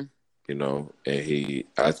 Mm-hmm. You know, and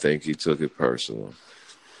I think he took it personal.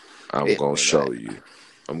 I'm gonna show you.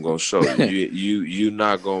 I'm gonna show you. You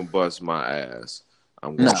not gonna bust my ass.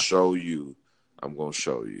 I'm gonna show you. I'm gonna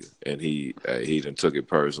show you. And he done took it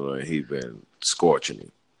personal, and he been scorching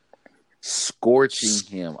him. Scorching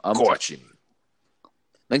him.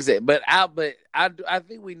 Like I said, but I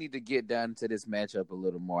think we need to get down to this matchup a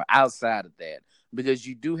little more outside of that, because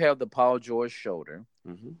you do have the Paul George shoulder,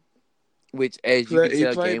 which, as you can tell,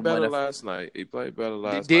 he played better last night. He played better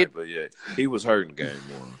last night, but yeah, he was hurting game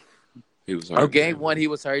 1. He was hurt. Game 1, he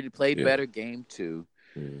was hurt. He played better game 2,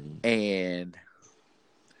 and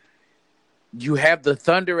you have the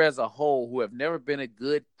Thunder as a whole, who have never been a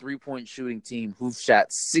good 3-point shooting team, who've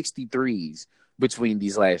shot 63s between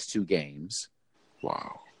these last 2 games.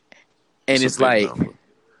 Wow. And it's like number.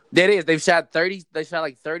 That is, they've shot 30. They shot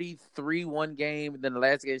like 33 one game, and then the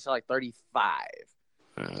last game they shot like 35.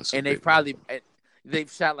 And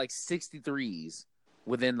they've shot like 63s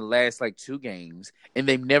within the last like 2 games, and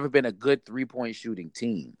they've never been a good 3-point shooting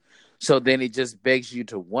team. So then it just begs you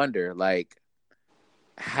to wonder, like,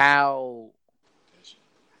 how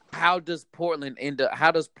does Portland end up?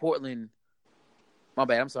 How does Portland? My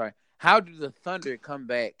bad. I'm sorry. How do the Thunder come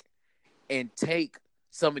back and take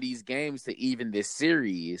some of these games to even this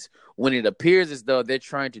series when it appears as though they're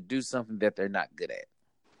trying to do something that they're not good at?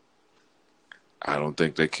 I don't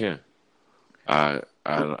think they can. I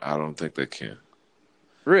don't think they can.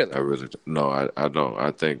 Really? I really don't. No, I don't.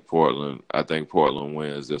 I think Portland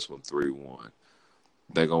wins this one 3-1.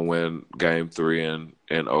 they're gonna win Game 3 in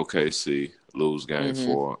OKC, lose Game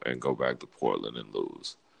 4, and go back to Portland and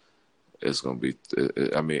lose. It's gonna be.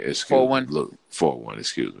 I mean, 4-1. Look, 4-1.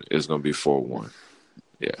 Excuse me. It's gonna be 4-1.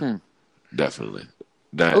 Yeah, definitely.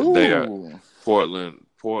 They are Portland.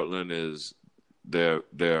 Portland is they're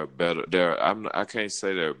better. I can't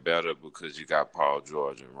say they're better because you got Paul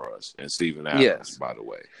George and Russ and Steven Adams. By the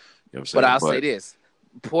way, you know what I'm saying. But I'll say this: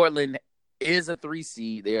 Portland is a 3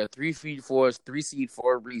 seed. They are 3 seed for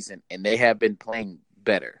a reason, and they have been playing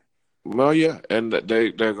better. Well, yeah, and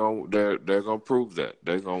they're gonna prove that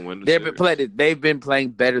they're gonna win. They've been playing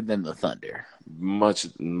better than the Thunder, much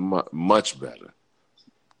better.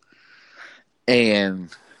 And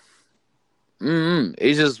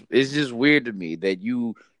it's just weird to me that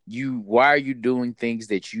why are you doing things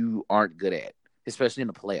that you aren't good at, especially in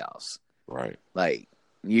the playoffs? Right. Like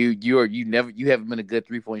you haven't been a good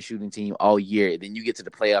 3-point shooting team all year, and then you get to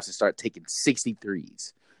the playoffs and start taking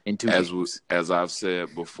 63s. As I've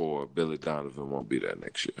said before, Billy Donovan won't be there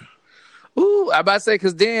next year. Ooh, I'm about to say,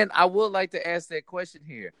 because then I would like to ask that question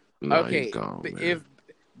here. No, okay, he's gone,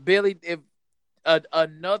 if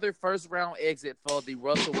another first round exit for the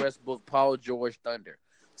Russell Westbrook, Paul George Thunder,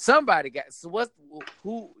 somebody got. So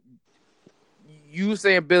who you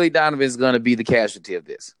saying Billy Donovan is going to be the casualty of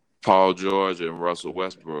this? Paul George and Russell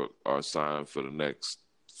Westbrook are signed for the next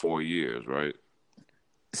 4 years, right?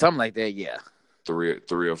 Something like that, yeah. 3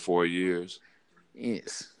 or 4 years.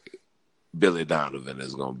 Yes. Billy Donovan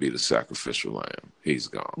is going to be the sacrificial lamb. He's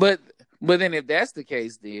gone. But then if that's the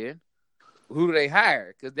case, then who do they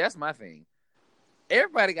hire? Because that's my thing.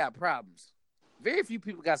 Everybody got problems. Very few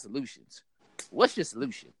people got solutions. What's your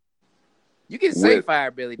solution? You can say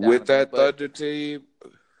fire Billy Donovan. With that Thunder team,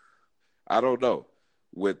 I don't know.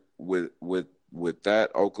 With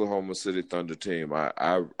that Oklahoma City Thunder team,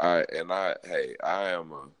 I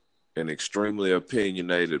am an extremely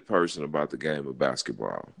opinionated person about the game of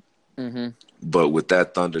basketball. Mm-hmm. But with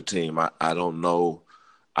that Thunder team, I don't know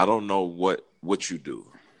what you do.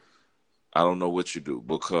 I don't know what you do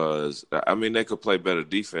because, I mean, they could play better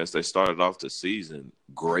defense. They started off the season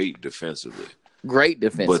great defensively.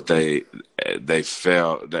 But they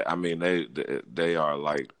fell. I mean, they are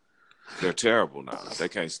like, they're terrible now. They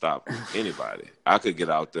can't stop anybody. I could get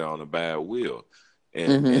out there on a bad wheel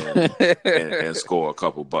and score a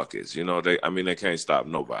couple buckets. You know, they can't stop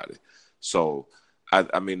nobody. So,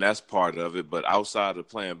 I mean, that's part of it. But outside of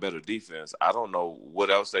playing better defense, I don't know what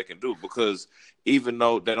else they can do because even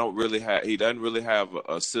though he doesn't really have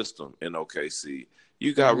a system in OKC.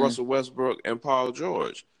 You got Russell Westbrook and Paul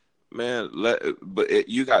George. Man,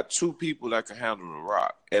 you got 2 people that can handle the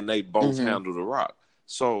rock, and they both handle the rock.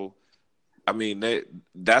 So, I mean,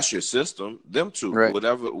 that's your system. Them 2, right.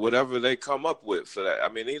 whatever they come up with for that. I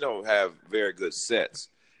mean, they don't have very good sets,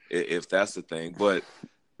 if that's the thing. But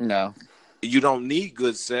no, you don't need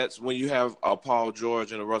good sets when you have a Paul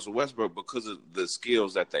George and a Russell Westbrook because of the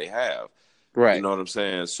skills that they have. Right. You know what I'm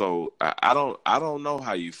saying? So I don't know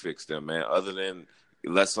how you fix them, man. Other than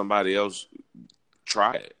let somebody else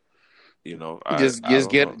try it. You know, just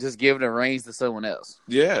give the reins to someone else.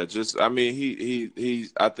 Yeah, I mean,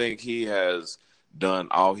 I think he has done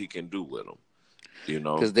all he can do with them. You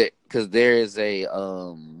know, because there is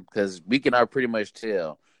because we can pretty much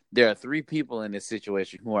tell there are 3 people in this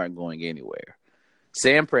situation who aren't going anywhere.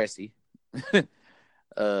 Sam Presti,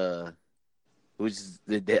 which is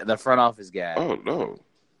the front office guy. Oh no.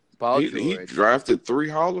 Paul George. He drafted 3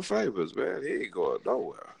 Hall of Famers, man. He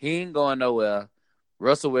ain't going nowhere.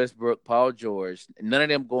 Russell Westbrook, Paul George, none of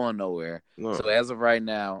them going nowhere. No. So as of right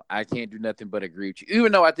now, I can't do nothing but agree with you.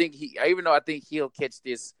 Even though I think he'll catch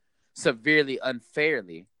this severely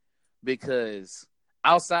unfairly, because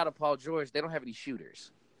outside of Paul George, they don't have any shooters.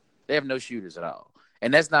 They have no shooters at all,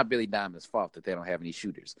 and that's not Billy Diamond's fault that they don't have any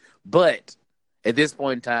shooters. But at this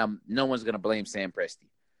point in time, no one's going to blame Sam Presti,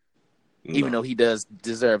 even though he does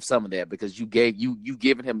deserve some of that because you gave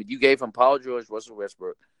him Paul George, Russell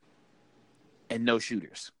Westbrook. And no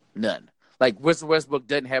shooters, none. Like Russell Westbrook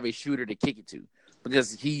doesn't have a shooter to kick it to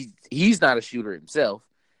because he's not a shooter himself.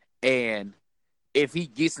 And if he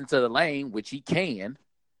gets into the lane, which he can,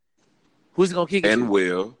 who's gonna kick it to? And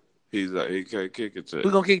will he can't kick it to?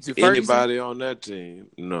 Who's gonna kick it to? Anybody Ferguson? On that team?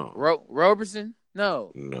 No. Roberson?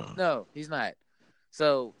 No, he's not.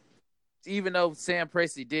 So even though Sam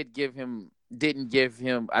Presti didn't give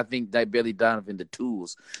him, I think that Billy Donovan the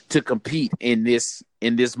tools to compete in this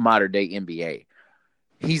modern day NBA.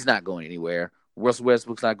 He's not going anywhere. Russell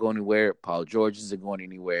Westbrook's not going anywhere. Paul George isn't going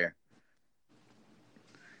anywhere.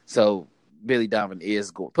 So Billy Donovan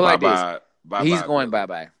is going. Put like this, he's going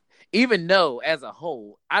bye-bye. Even though, as a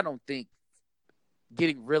whole, I don't think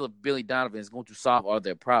getting rid of Billy Donovan is going to solve all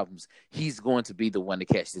their problems. He's going to be the one to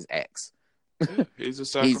catch this axe. Yeah, he's a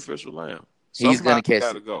sacrificial lamb. He's going to catch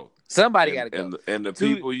gotta go. Somebody got to go. And the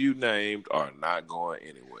people you named are not going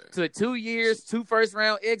anywhere. To 2 years, 2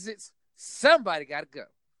 first-round exits, somebody got to go.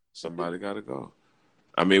 Somebody got to go.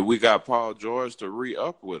 I mean, we got Paul George to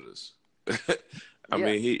re-up with us. I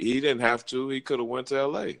mean, he didn't have to. He could have went to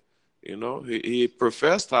L.A. You know, he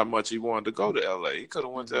professed how much he wanted to go to L.A. He could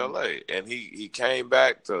have went to L.A. And he came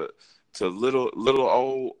back to little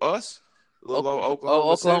old us, old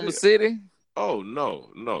Oklahoma City. Oh, no.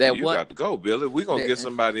 You got to go, Billy. We're going to get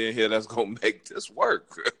somebody in here that's going to make this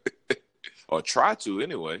work. Or try to,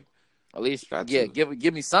 anyway. At least,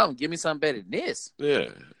 give me something. Give me something better than this. Yeah,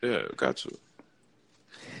 got to.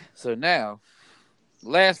 So now,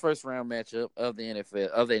 last first-round matchup of the NFL,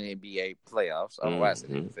 of the NBA playoffs. Otherwise, the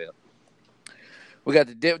NFL. We got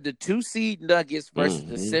the 2-seed Nuggets versus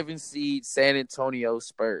the 7-seed San Antonio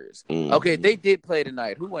Spurs. Okay, they did play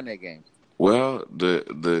tonight. Who won that game? Well,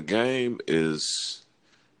 the game is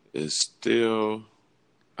still.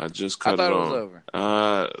 I just cut it on. I thought it was over.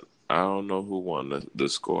 I don't know who won the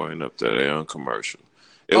scoring up there. They're on commercial.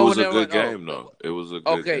 It was a good game, though. It was a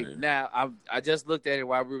good game. Okay, now I just looked at it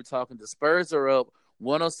while we were talking. The Spurs are up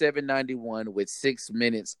 107-91 with 6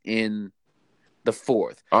 minutes in the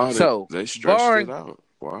fourth. Oh, so they stretched it out.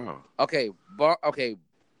 Wow. Okay,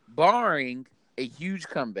 barring a huge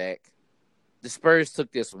comeback, the Spurs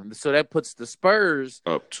took this one. So that puts the Spurs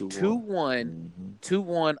up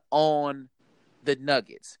 2-1 on the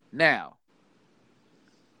Nuggets. Now,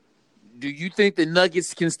 do you think the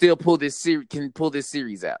Nuggets can still pull this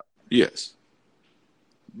series out? Yes.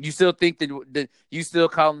 You still think that you still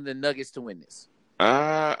calling the Nuggets to win this?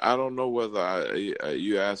 I don't know whether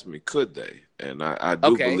you asked me could they, and I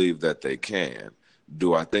do believe that they can.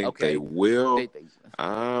 Do I think they will?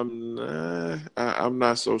 I'm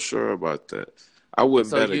not so sure about that. I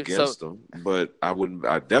wouldn't bet against them, but I wouldn't.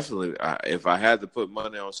 I definitely, if I had to put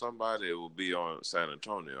money on somebody, it would be on San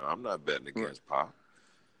Antonio. I'm not betting against Pop.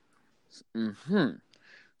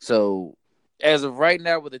 So, as of right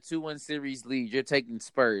now, with a 2-1 series lead, you're taking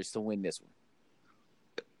Spurs to win this one.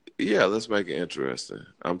 Yeah, let's make it interesting.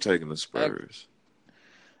 I'm taking the Spurs.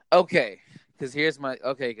 Okay, because here's my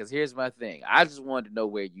thing. I just wanted to know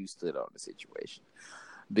where you stood on the situation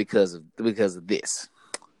because of this.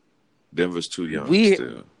 Denver's too young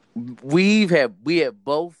still. We have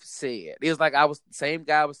both said it was like same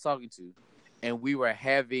guy I was talking to, and we were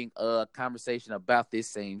having a conversation about this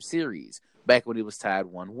same series back when it was tied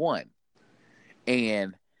 1-1,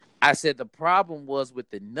 and I said the problem was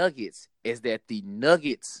with the Nuggets is that the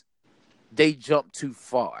Nuggets they jump too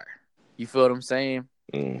far. You feel what I'm saying?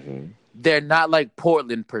 Mm-hmm. They're not like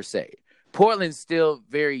Portland per se. Portland's still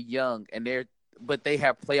very young, but they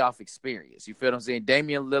have playoff experience. You feel what I'm saying?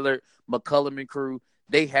 Damian Lillard, McCollum and crew,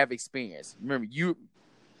 they have experience. Remember, you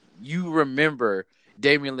remember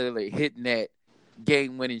Damian Lillard hitting that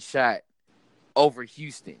game-winning shot over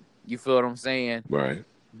Houston. You feel what I'm saying? Right.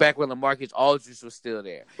 Back when LaMarcus Aldridge was still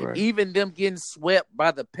there. Right. Even them getting swept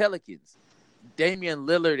by the Pelicans, Damian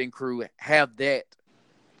Lillard and crew have that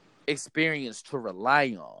experience to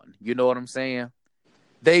rely on. You know what I'm saying?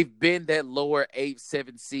 They've been that lower 8,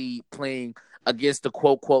 7 seed playing against the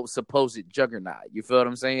quote supposed juggernaut. You feel what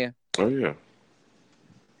I'm saying? Oh yeah.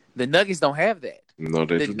 The Nuggets don't have that. No,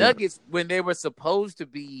 they do The Nuggets, when they were supposed to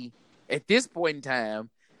be at this point in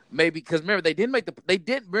time, maybe because remember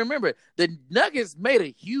the Nuggets made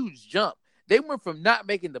a huge jump. They went from not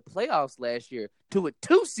making the playoffs last year to a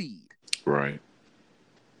 2 seed. Right.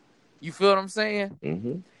 You feel what I'm saying?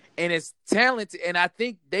 Mm-hmm. And it's talented, and I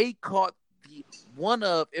think they caught one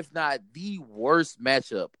of, if not the worst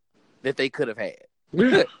matchup that they could have had.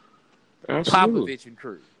 Yeah, absolutely. Popovich and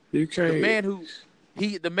crew. You can't.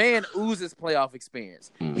 The man oozes playoff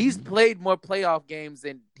experience. Mm-hmm. He's played more playoff games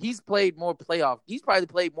he's probably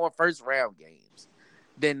played more first round games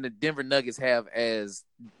than the Denver Nuggets have as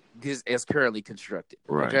currently constructed.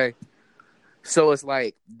 Right. Okay. So it's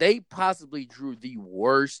like they possibly drew the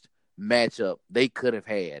worst matchup they could have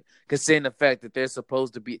had, considering the fact that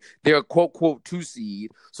they're a quote 2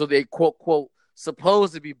 seed, so they quote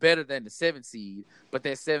supposed to be better than the 7 seed, but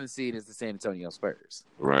that 7 seed is the San Antonio Spurs.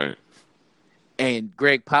 Right. And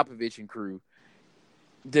Greg Popovich and crew,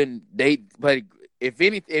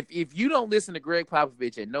 if you don't listen to Greg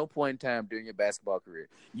Popovich at no point in time during your basketball career,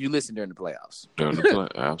 you listen during the playoffs.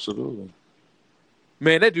 Absolutely.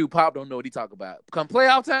 Man, that dude Pop don't know what he talk about. Come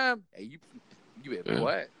playoff time, hey, you better be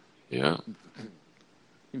quiet. Yeah.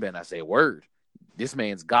 You better not say a word. This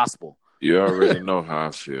man's gospel. You already know how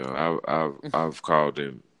I feel. I've called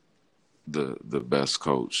him the best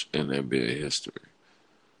coach in NBA history.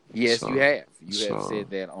 Yes, you have. You have said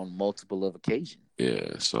that on multiple of occasions.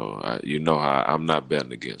 Yeah, so I'm not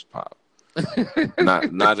betting against Pop.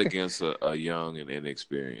 not against a young and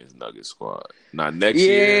inexperienced Nugget squad. Now next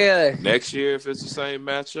year, if it's the same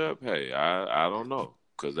matchup, hey, I don't know,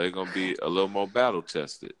 because they're gonna be a little more battle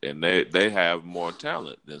tested, and they have more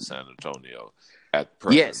talent than San Antonio at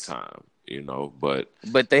present time.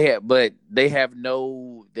 But they have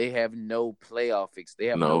no playoff fix. They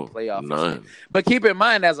have no playoff none. But keep in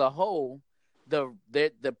mind, as a whole, the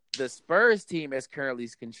Spurs team as currently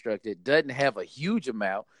constructed doesn't have a huge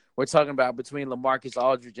amount. We're talking about between LaMarcus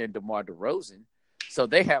Aldridge and DeMar DeRozan. So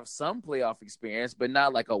they have some playoff experience, but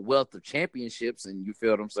not like a wealth of championships, and you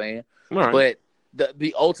feel what I'm saying? Right. But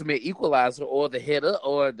the ultimate equalizer or the head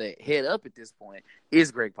up at this point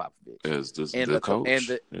is Greg Popovich. Is the coach.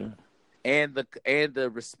 And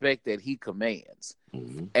the respect that he commands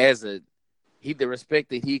mm-hmm. The respect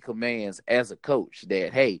that he commands as a coach,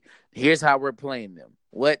 that hey, here's how we're playing them.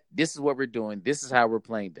 This is what we're doing. This is how we're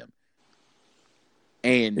playing them.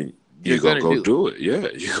 And you're gonna go do it. Yeah,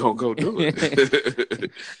 you're gonna go do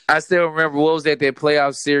it. I still remember what was that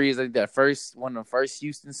playoff series, I think one of the first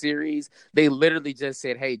Houston series. They literally just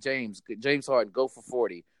said, hey, James Harden, go for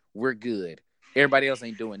 40. We're good. Everybody else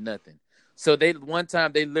ain't doing nothing. So one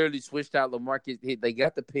time they literally switched out LaMarcus. They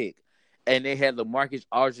got the pick, and they had LaMarcus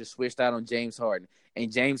Aldridge switched out on James Harden,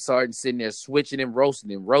 and James Harden sitting there switching him, roasting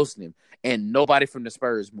him, and nobody from the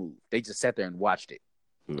Spurs moved. They just sat there and watched it.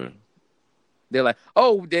 Yeah. They're like,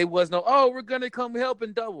 oh, there was no, oh, we're gonna come help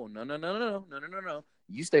and double. No.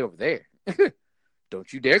 You stay over there.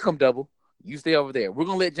 Don't you dare come double. You stay over there. We're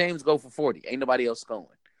gonna let James go for 40. Ain't nobody else going.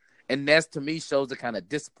 And that's, to me, shows the kind of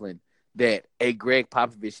discipline that a Greg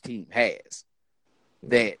Popovich team has.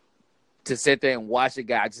 That to sit there and watch a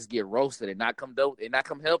guy just get roasted and not come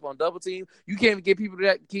help on double team, you can't even get people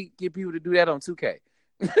to do that on 2K.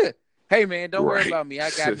 Hey man, don't worry about me. I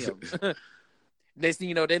got him. Next thing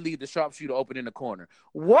you know, they leave the sharpshooter open in the corner.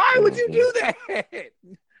 Why would you do that?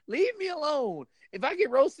 Leave me alone. If I get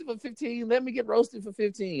roasted for 15, let me get roasted for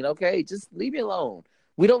 15. Okay, just leave me alone.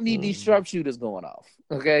 We don't need these sharpshooters going off.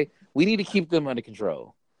 Okay, we need to keep them under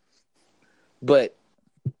control. But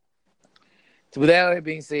with that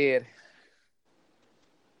being said,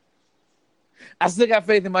 I still got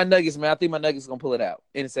faith in my Nuggets, man. I think my Nuggets gonna pull it out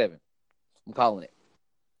in 7. I'm calling it.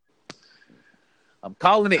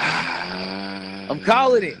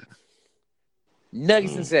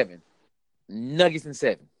 Nuggets in 7.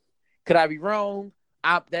 Could I be wrong?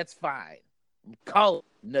 That's fine. I'm calling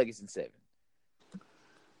Nuggets in 7.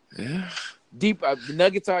 Yeah. Deeper. The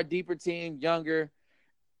Nuggets are a deeper team, younger.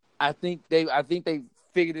 I think they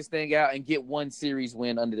figure this thing out and get one series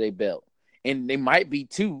win under their belt, and they might be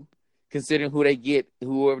 2, considering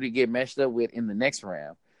whoever they get matched up with in the next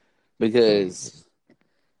round, because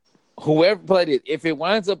whoever played it, if it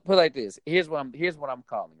winds up put like this, here's what I'm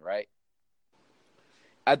calling, right?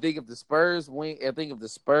 I think if the Spurs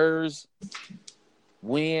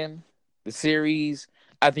win the series,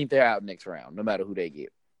 I think they're out next round, no matter who they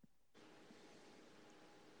get.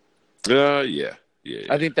 Yeah.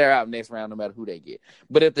 I think they're out next round, no matter who they get.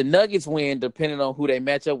 But if the Nuggets win, depending on who they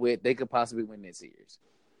match up with, they could possibly win this series.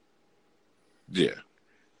 Yeah,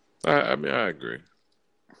 I mean, I agree.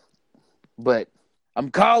 But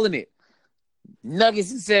I'm calling it.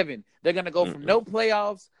 Nuggets in 7. They're gonna go from no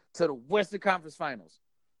playoffs to the Western Conference Finals.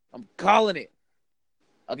 I'm calling it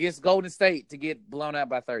against Golden State to get blown out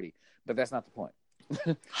by 30. But that's not the point.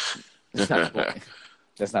 That's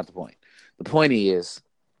not the point. The point is,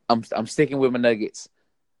 I'm sticking with my Nuggets.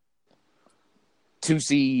 2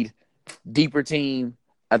 seed, deeper team.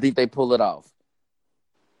 I think they pull it off.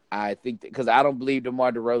 I think because I don't believe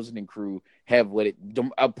DeMar DeRozan and crew have what it.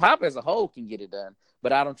 Pop as a whole can get it done,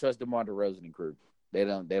 but I don't trust DeMar DeRozan and crew. They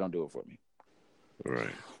don't do it for me. Right.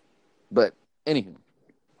 But anywho,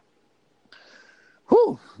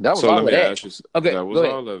 that was all of that. Okay, that was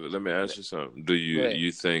all of it. Let me ask you something. Do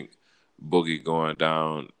you think Boogie going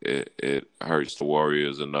down it hurts the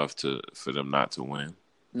Warriors enough for them not to win?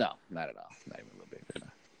 No, not at all. Not even a little bit.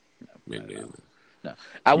 No, me neither. No,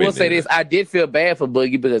 I will say this: I did feel bad for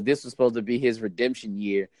Boogie because this was supposed to be his redemption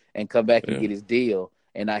year and come back and get his deal,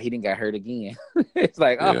 and now he didn't got hurt again. It's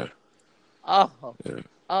like,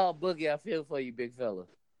 Boogie, I feel for you, big fella.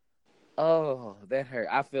 Oh, that hurt.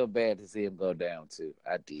 I feel bad to see him go down too.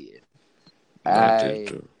 I did. I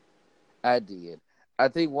did. I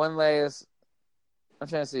think one last. I'm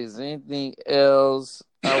trying to see. Is there anything else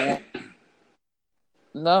I want?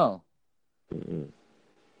 No. Mm-hmm.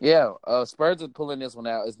 Yeah, Spurs are pulling this one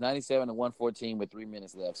out. It's 97-114 with 3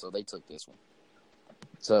 minutes left, so they took this one.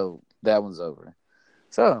 So that one's over.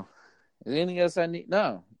 So, is there anything else I need?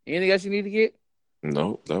 No. Anything else you need to get?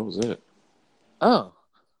 No, that was it. Oh,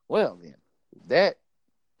 well then. That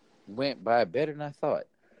went by better than I thought.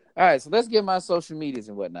 All right, so let's get my social medias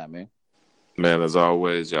and whatnot, man. Man, as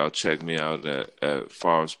always, y'all check me out at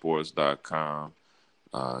farsports.com.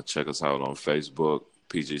 Check us out on Facebook,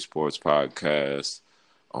 PG Sports Podcast,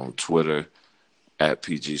 on Twitter, at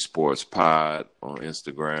PG Sports Pod, on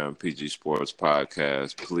Instagram, PG Sports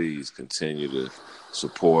Podcast. Please continue to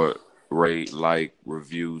support, rate, like,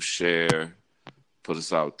 review, share. Put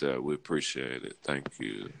us out there. We appreciate it. Thank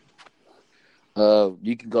you.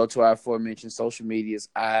 You can go to our aforementioned social medias.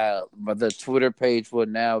 The Twitter page will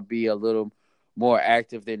now be a little more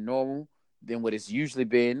active than normal than what it's usually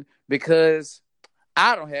been because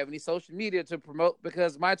I don't have any social media to promote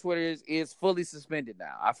because my Twitter is fully suspended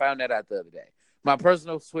now. I found that out the other day. My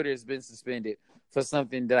personal Twitter has been suspended for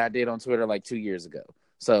something that I did on Twitter like 2 years ago.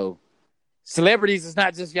 So celebrities is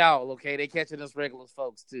not just y'all, okay? They catching us regular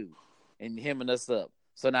folks too and hemming us up.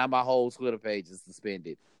 So now my whole Twitter page is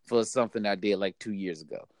suspended for something I did like 2 years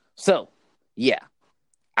ago. So, yeah,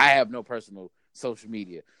 I have no personal social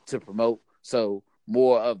media to promote. So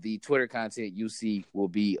more of the Twitter content you see will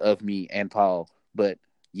be of me and Paul. But,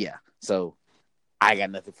 yeah, so I got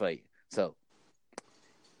nothing for you. So,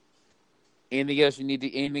 anything else you want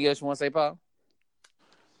to say, Paul?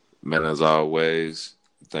 Man, as always,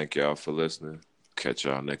 thank y'all for listening. Catch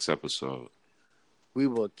y'all next episode. We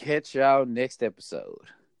will catch y'all next episode.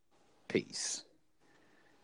 Peace.